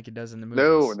instantly like it does in the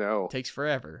movies. No. It takes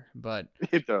forever, but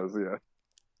it does, yeah.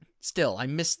 Still, I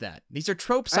miss that. These are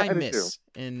tropes I miss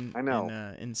in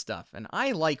stuff, and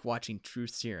I like watching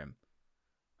Truth Serum.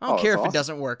 I don't care if it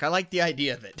doesn't work. I like the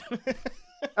idea of it.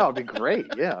 Oh, it'd be great,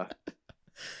 yeah.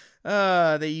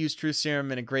 They use Truth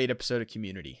Serum in a great episode of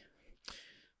Community.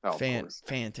 Oh, of course.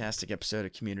 Fantastic episode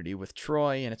of Community with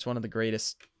Troy, and it's one of the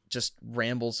greatest just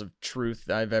rambles of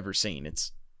truth I've ever seen.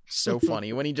 It's so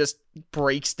funny when he just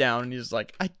breaks down and he's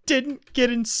like, I didn't get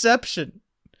Inception.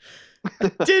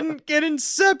 I didn't get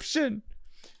Inception.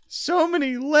 So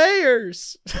many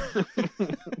layers.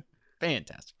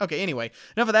 Fantastic. Okay, anyway,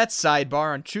 enough of that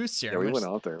sidebar on Truth Serum. Yeah, we went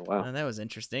out there. Wow. That was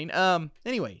interesting.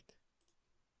 Anyway,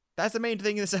 that's the main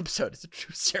thing in this episode. It's a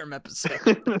Truth Serum episode.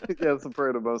 Yeah, it's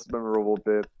probably the most memorable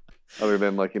bit, other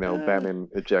than Batman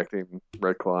ejecting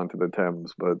Red Claw into the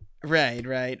Thames. But right.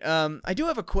 I do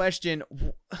have a question.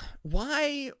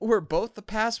 Why were both the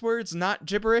passwords not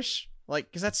gibberish?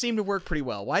 Because that seemed to work pretty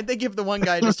well. Why'd they give the one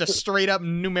guy just a straight up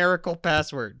numerical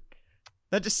password?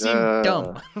 That just seemed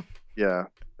dumb. Yeah.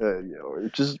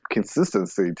 Just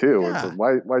consistency too. Yeah.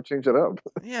 Like, why change it up?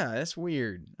 Yeah, that's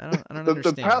weird. I don't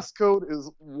understand. The passcode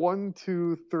is 1,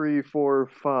 2, 3, 4,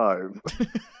 5.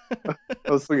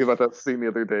 I was thinking about that scene the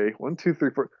other day. 1, 2,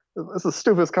 3, 4. That's the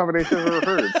stupidest combination I've ever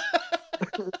heard.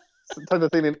 It's the type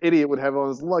of thing an idiot would have on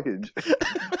his luggage.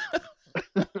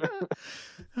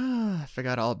 I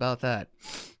forgot all about that.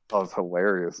 Oh, it's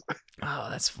hilarious. Oh,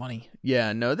 that's funny.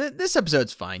 Yeah, no, this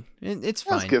episode's fine. It's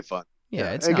fine. It's good fun.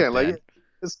 Yeah, it's again not bad.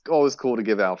 It's always cool to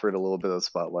give Alfred a little bit of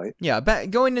spotlight. Yeah,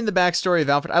 going in the backstory of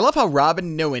Alfred, I love how Robin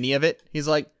didn't know any of it. He's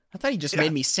like, I thought he just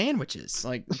made me sandwiches.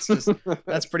 It's just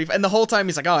that's pretty fun. And the whole time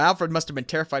he's like, oh, Alfred must have been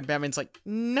terrified. Batman's like,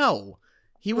 no,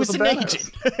 he was an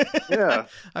agent. Yeah,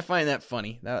 I find that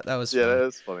funny. That was funny. Yeah, that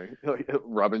is funny.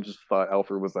 Robin just thought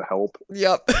Alfred was a help.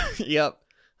 Yep.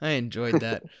 I enjoyed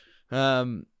that.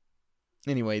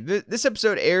 Anyway, this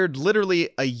episode aired literally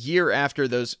a year after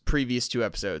those previous two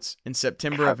episodes in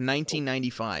September of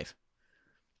 1995.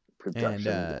 Production.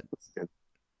 And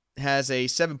has a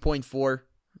 7.4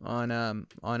 on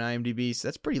IMDb, so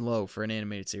that's pretty low for an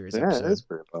animated series episode. Yeah, it is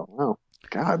pretty low. Wow.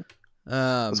 God.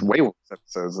 That's way worse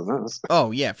episodes than this.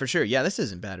 Oh, yeah, for sure. Yeah, this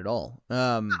isn't bad at all.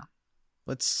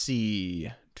 Let's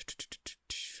see.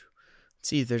 Let's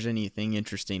see if there's anything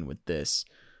interesting with this.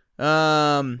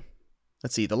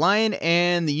 Let's see. The lion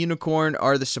and the unicorn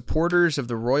are the supporters of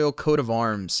the royal coat of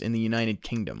arms in the United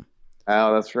Kingdom.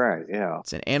 Oh, that's right. Yeah.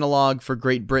 It's an analog for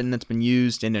Great Britain that's been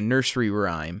used in a nursery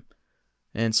rhyme.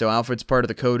 And so Alfred's part of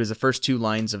the code is the first two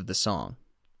lines of the song.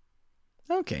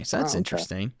 Okay, so that's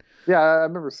interesting. Yeah, I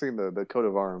remember seeing the coat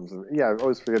of arms. And yeah, I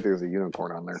always forget there's a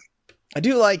unicorn on there. I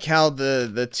do like how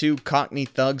the two Cockney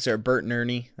thugs are Bert and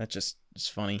Ernie. That's just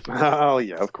funny. Oh,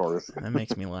 yeah, of course. That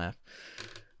makes me laugh.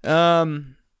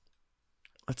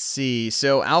 Let's see.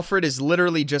 So Alfred is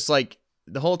literally just like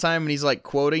the whole time when he's like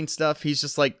quoting stuff, he's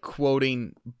just like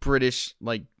quoting British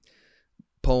like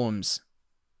poems.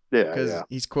 Yeah, because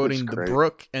he's quoting the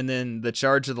Brook and then the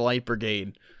Charge of the Light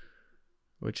Brigade,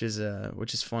 which is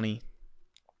funny,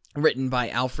 written by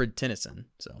Alfred Tennyson.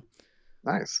 So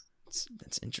nice.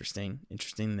 That's interesting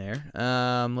there.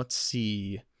 Let's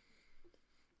see.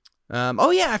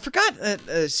 Oh yeah, I forgot.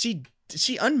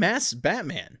 She unmasks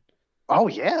Batman. Oh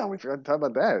yeah, we forgot to talk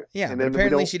about that. Yeah, and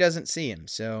apparently she doesn't see him.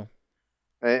 So,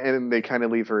 and they kind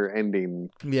of leave her ending.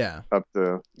 Yeah. Up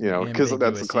to because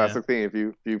that's the classic thing. If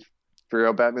you figure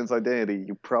out Batman's identity,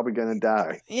 you're probably gonna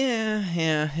die.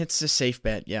 Yeah, it's a safe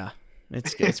bet. Yeah,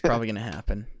 it's probably gonna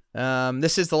happen.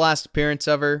 This is the last appearance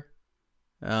of her.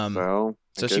 So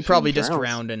she probably just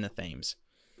drowned in the Thames.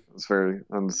 It's very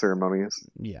unceremonious.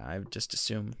 Yeah, I would just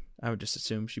assume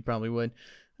she probably would.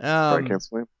 I can't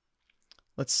swim.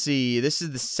 Let's see. This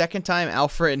is the second time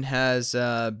Alfred has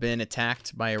been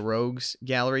attacked by a rogues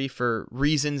gallery for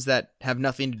reasons that have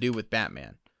nothing to do with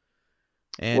Batman.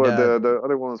 And the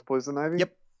other one was Poison Ivy?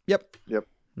 Yep.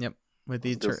 with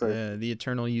the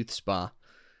Eternal Youth Spa.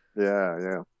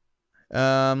 Yeah.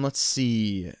 Let's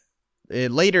see.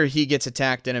 Later, he gets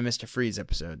attacked in a Mr. Freeze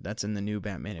episode. That's in the new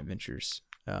Batman Adventures.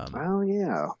 Oh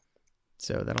yeah.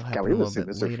 So that'll happen a little bit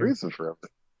Mr. later. Freeze forever.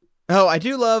 Oh, I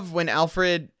do love when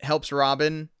Alfred helps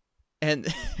Robin, and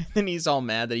then he's all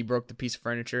mad that he broke the piece of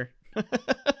furniture.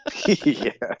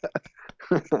 Yeah.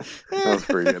 That was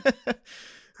pretty good.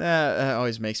 That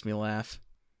always makes me laugh.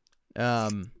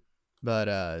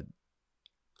 But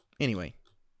anyway,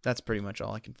 that's pretty much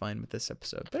all I can find with this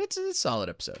episode. But it's a solid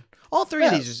episode. All three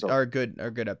of these are good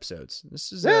episodes.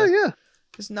 This is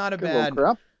It's not a bad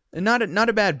not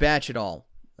a bad batch at all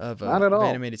of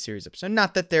animated series episode.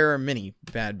 Not that there are many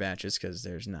bad batches, because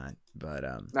there's not. But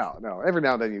no. Every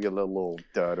now and then you get a little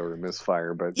dud or a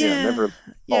misfire, but never.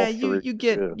 Yeah, you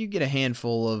get a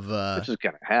handful of. Which is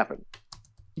gonna happen.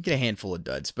 You get a handful of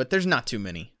duds, but there's not too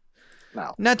many.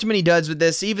 No, not too many duds with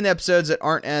this. Even the episodes that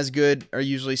aren't as good are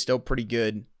usually still pretty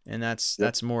good, and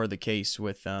that's more the case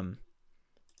with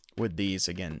these.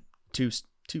 Again, two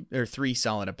or three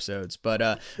solid episodes, but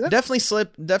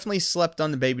definitely slept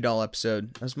on the Baby Doll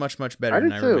episode. It was much better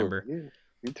than I remember. Yeah.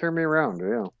 You turned me around,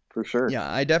 yeah, for sure.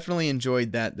 Yeah, I definitely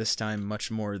enjoyed that this time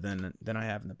much more than I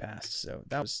have in the past. So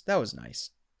that was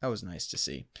nice. That was nice to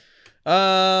see.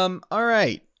 All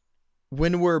right.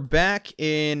 When we're back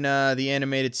in the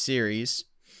animated series,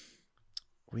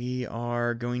 we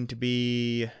are going to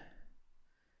be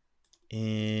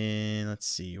in, let's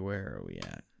see, where are we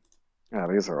at? Yeah,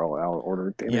 these are all out of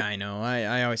order. Yeah, I know.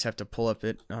 I always have to pull up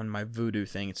it on my Voodoo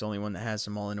thing. It's the only one that has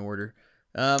them all in order.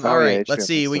 All right, yeah, let's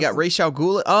see. We got Ra's al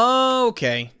Ghul. Oh,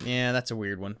 okay. Yeah, that's a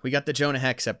weird one. We got the Jonah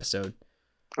Hex episode.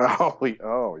 Oh,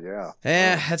 yeah.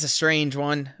 Yeah, that's a strange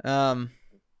one.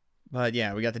 But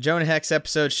yeah, we got the Jonah Hex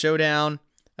episode, Showdown.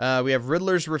 We have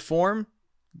Riddler's Reform.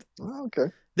 Oh,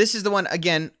 okay. This is the one,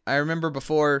 again, I remember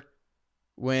before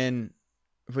when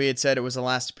we had said it was the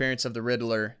last appearance of the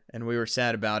Riddler, and we were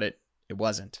sad about it. It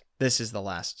wasn't. This is the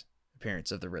last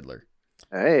appearance of the Riddler.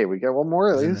 Hey, we got one more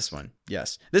at least. In this one,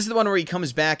 yes. This is the one where he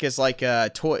comes back as like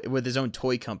a toy with his own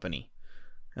toy company,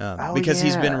 because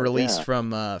he's been released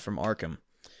from Arkham.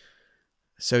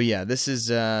 So yeah, this is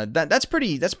that's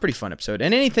pretty fun episode,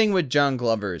 and anything with John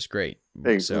Glover is great.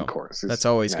 So of course, that's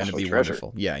always going to be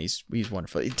wonderful. Yeah, he's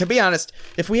wonderful. To be honest,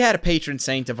 if we had a patron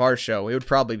saint of our show, it would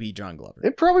probably be John Glover.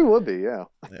 It probably would be, yeah.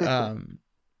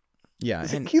 Yeah,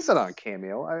 he's not on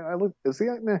Cameo. I look. Is he?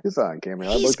 No, he's not on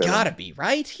Cameo. He's got to be,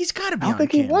 right. He's got to be. I don't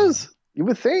think he was. You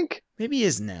would think. Maybe he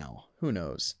is now. Who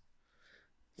knows?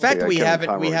 In fact, we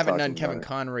haven't done Kevin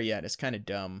Conroy yet. It's kind of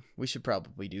dumb. We should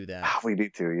probably do that. We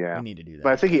need to, yeah. We need to do that.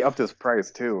 But I think he upped his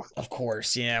price too. Of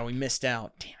course, yeah. We missed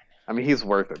out. Damn it. I mean, he's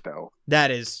worth it though.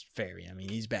 That is fair. I mean,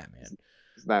 he's Batman.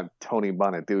 It's not Tony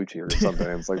Bonaducci or something.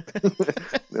 It's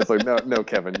like no,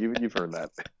 Kevin, you've heard that.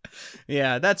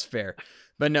 Yeah, that's fair.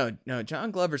 But no,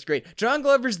 John Glover's great. John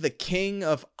Glover's the king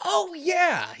of. Oh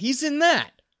yeah, he's in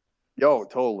that. Yo,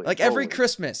 totally. Every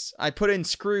Christmas, I put in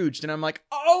Scrooged, and I'm like,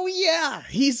 oh yeah,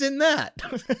 he's in that.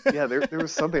 Yeah, there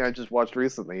was something I just watched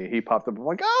recently. He popped up. I'm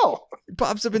like, oh. He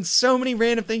pops up in so many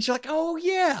random things. You're like, oh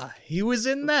yeah, he was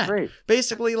in that. Great.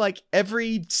 Basically, like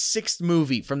every sixth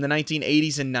movie from the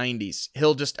 1980s and 90s,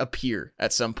 he'll just appear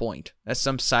at some point as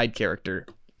some side character.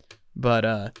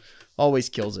 But always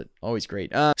kills it. Always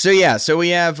great. So we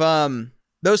have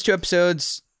those two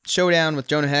episodes. Showdown with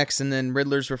Jonah Hex, and then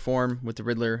Riddler's Reform with the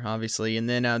Riddler, obviously. And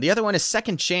then the other one is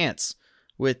Second Chance,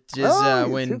 which is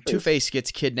when Two-Face gets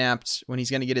kidnapped, when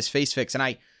he's going to get his face fixed.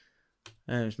 And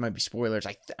this might be spoilers.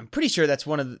 I'm pretty sure that's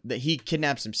one of he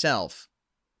kidnaps himself.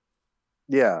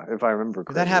 Yeah, if I remember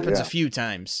correctly. That happens a few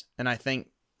times, and I think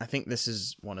this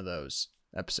is one of those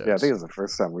episodes. Yeah, I think it's the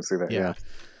first time we see that. Yeah.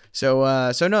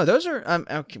 So no, those are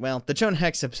okay. Well, the Jonah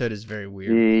Hex episode is very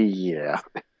weird. Yeah.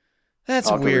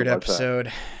 That's a weird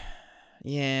episode.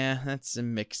 Yeah, that's a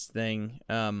mixed thing.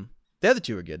 The other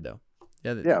two are good though.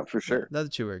 Yeah, for sure. The other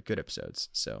two are good episodes.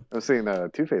 So I was seeing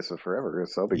Two-Face with Forever,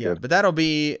 so that'll be good. But that'll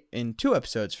be in 2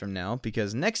 episodes from now,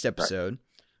 because next episode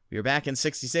we are back in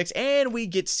 66, and we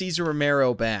get Cesar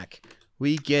Romero back.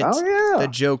 We get the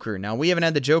Joker. Now we haven't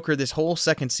had the Joker this whole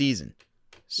second season.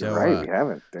 So we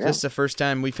haven't. Damn. This is the first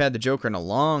time we've had the Joker in a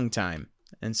long time,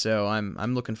 and so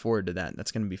I'm looking forward to that.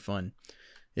 That's going to be fun.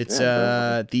 It's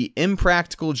the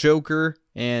Impractical Joker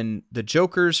and the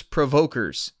Joker's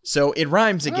Provokers. So it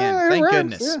rhymes again. Thank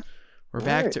goodness. Yeah.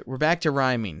 We're back to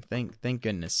rhyming. Thank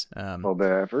goodness. All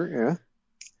the effort, yeah.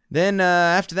 Then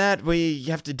after that, we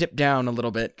have to dip down a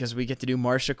little bit because we get to do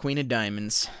Marsha, Queen of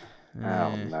Diamonds.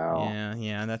 Oh no.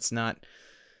 Yeah. That's not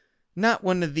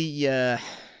one of the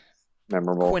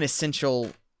memorable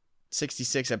quintessential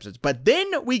 66 episodes. But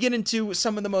then we get into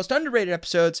some of the most underrated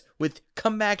episodes with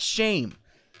Comeback Shame.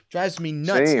 Drives me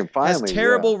nuts. Shame, finally, has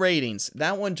terrible ratings.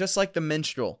 That one, just like The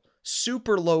Minstrel,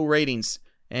 super low ratings,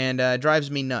 and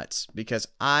drives me nuts because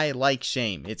I like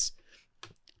Shame.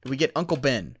 We get Uncle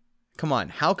Ben. Come on,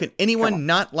 how can anyone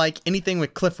not like anything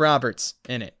with Cliff Roberts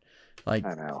in it? Like,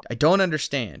 I don't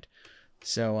understand.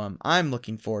 So I'm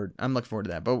looking forward to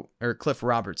that. Or Cliff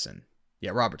Robertson.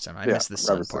 Yeah, Robertson. I missed the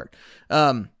son part.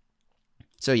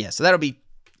 So that'll be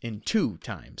in 2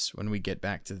 times when we get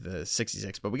back to the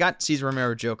 66. But we got Cesar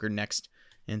Romero Joker next,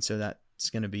 and so that's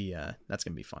gonna be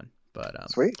fun.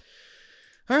 But sweet.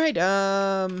 All right.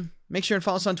 Make sure and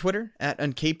follow us on Twitter at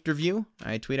Uncaped Review.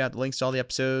 I tweet out the links to all the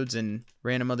episodes and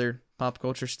random other pop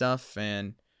culture stuff,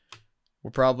 and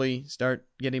we'll probably start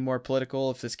getting more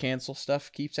political if this cancel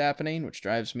stuff keeps happening, which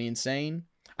drives me insane.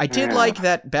 I did like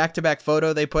that back-to-back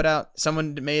photo they put out.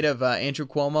 Someone made of Andrew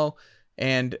Cuomo,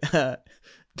 and when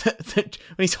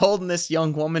he's holding this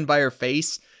young woman by her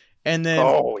face, and then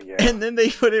and then they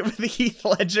put it with Heath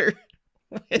Ledger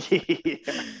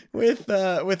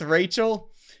with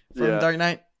Rachel from Dark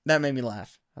Knight. That made me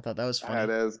laugh. I thought that was funny.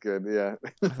 That is good. Yeah,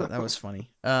 I thought that was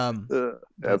funny.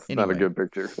 That's not a good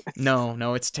picture.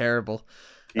 No, it's terrible.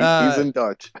 He's in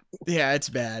Dutch. Yeah, it's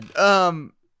bad.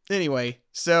 Anyway,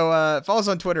 so follow us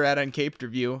on Twitter at Uncaped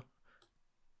Review.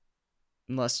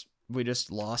 Unless we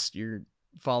just lost your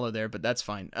follow there, but that's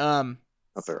fine.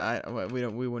 That's all right.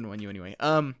 We wouldn't want you anyway.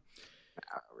 Not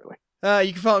really.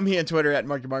 You can follow me on Twitter at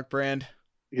MarkyMarkBrand.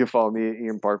 You can follow me at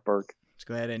Ian Bark. Let's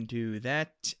go ahead and do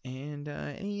that. And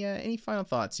any final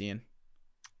thoughts, Ian?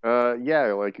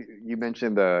 Yeah, like you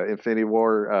mentioned, Infinity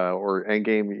War or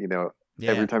Endgame. You know,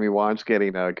 every time you watch,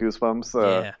 getting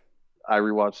goosebumps. I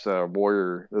rewatched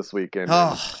Warrior this weekend.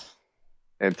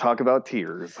 And talk about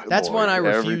tears. That's one I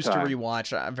refuse to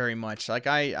rewatch very much. Like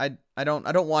I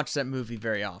don't watch that movie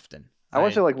very often. I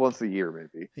watch it like once a year,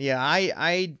 maybe. Yeah,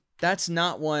 I that's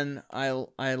not one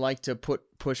I like to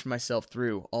push myself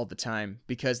through all the time,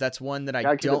 because that's one that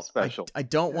I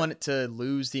don't want it to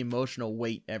lose the emotional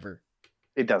weight ever.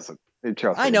 It doesn't.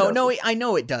 I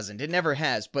know it doesn't. It never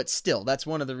has, but still, that's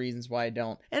one of the reasons why I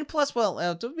don't. And plus,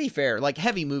 well, to be fair, like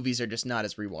heavy movies are just not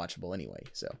as rewatchable anyway.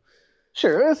 So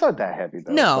sure, it's not that heavy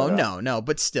though. No,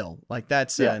 but still, like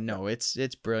that's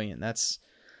it's brilliant. That's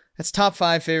top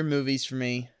 5 favorite movies for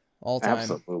me all time.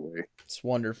 Absolutely, it's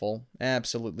wonderful,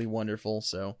 absolutely wonderful.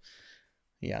 So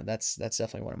yeah, that's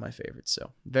definitely one of my favorites.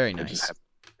 So very nice. I just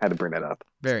had to bring that up.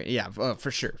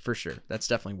 For sure. That's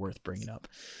definitely worth bringing up.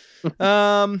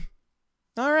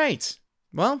 All right.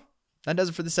 Well, that does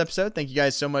it for this episode. Thank you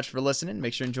guys so much for listening.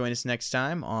 Make sure and join us next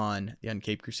time on the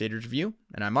Uncaped Crusaders Review.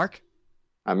 And I'm Mark.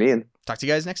 I'm Ian. Talk to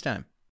you guys next time.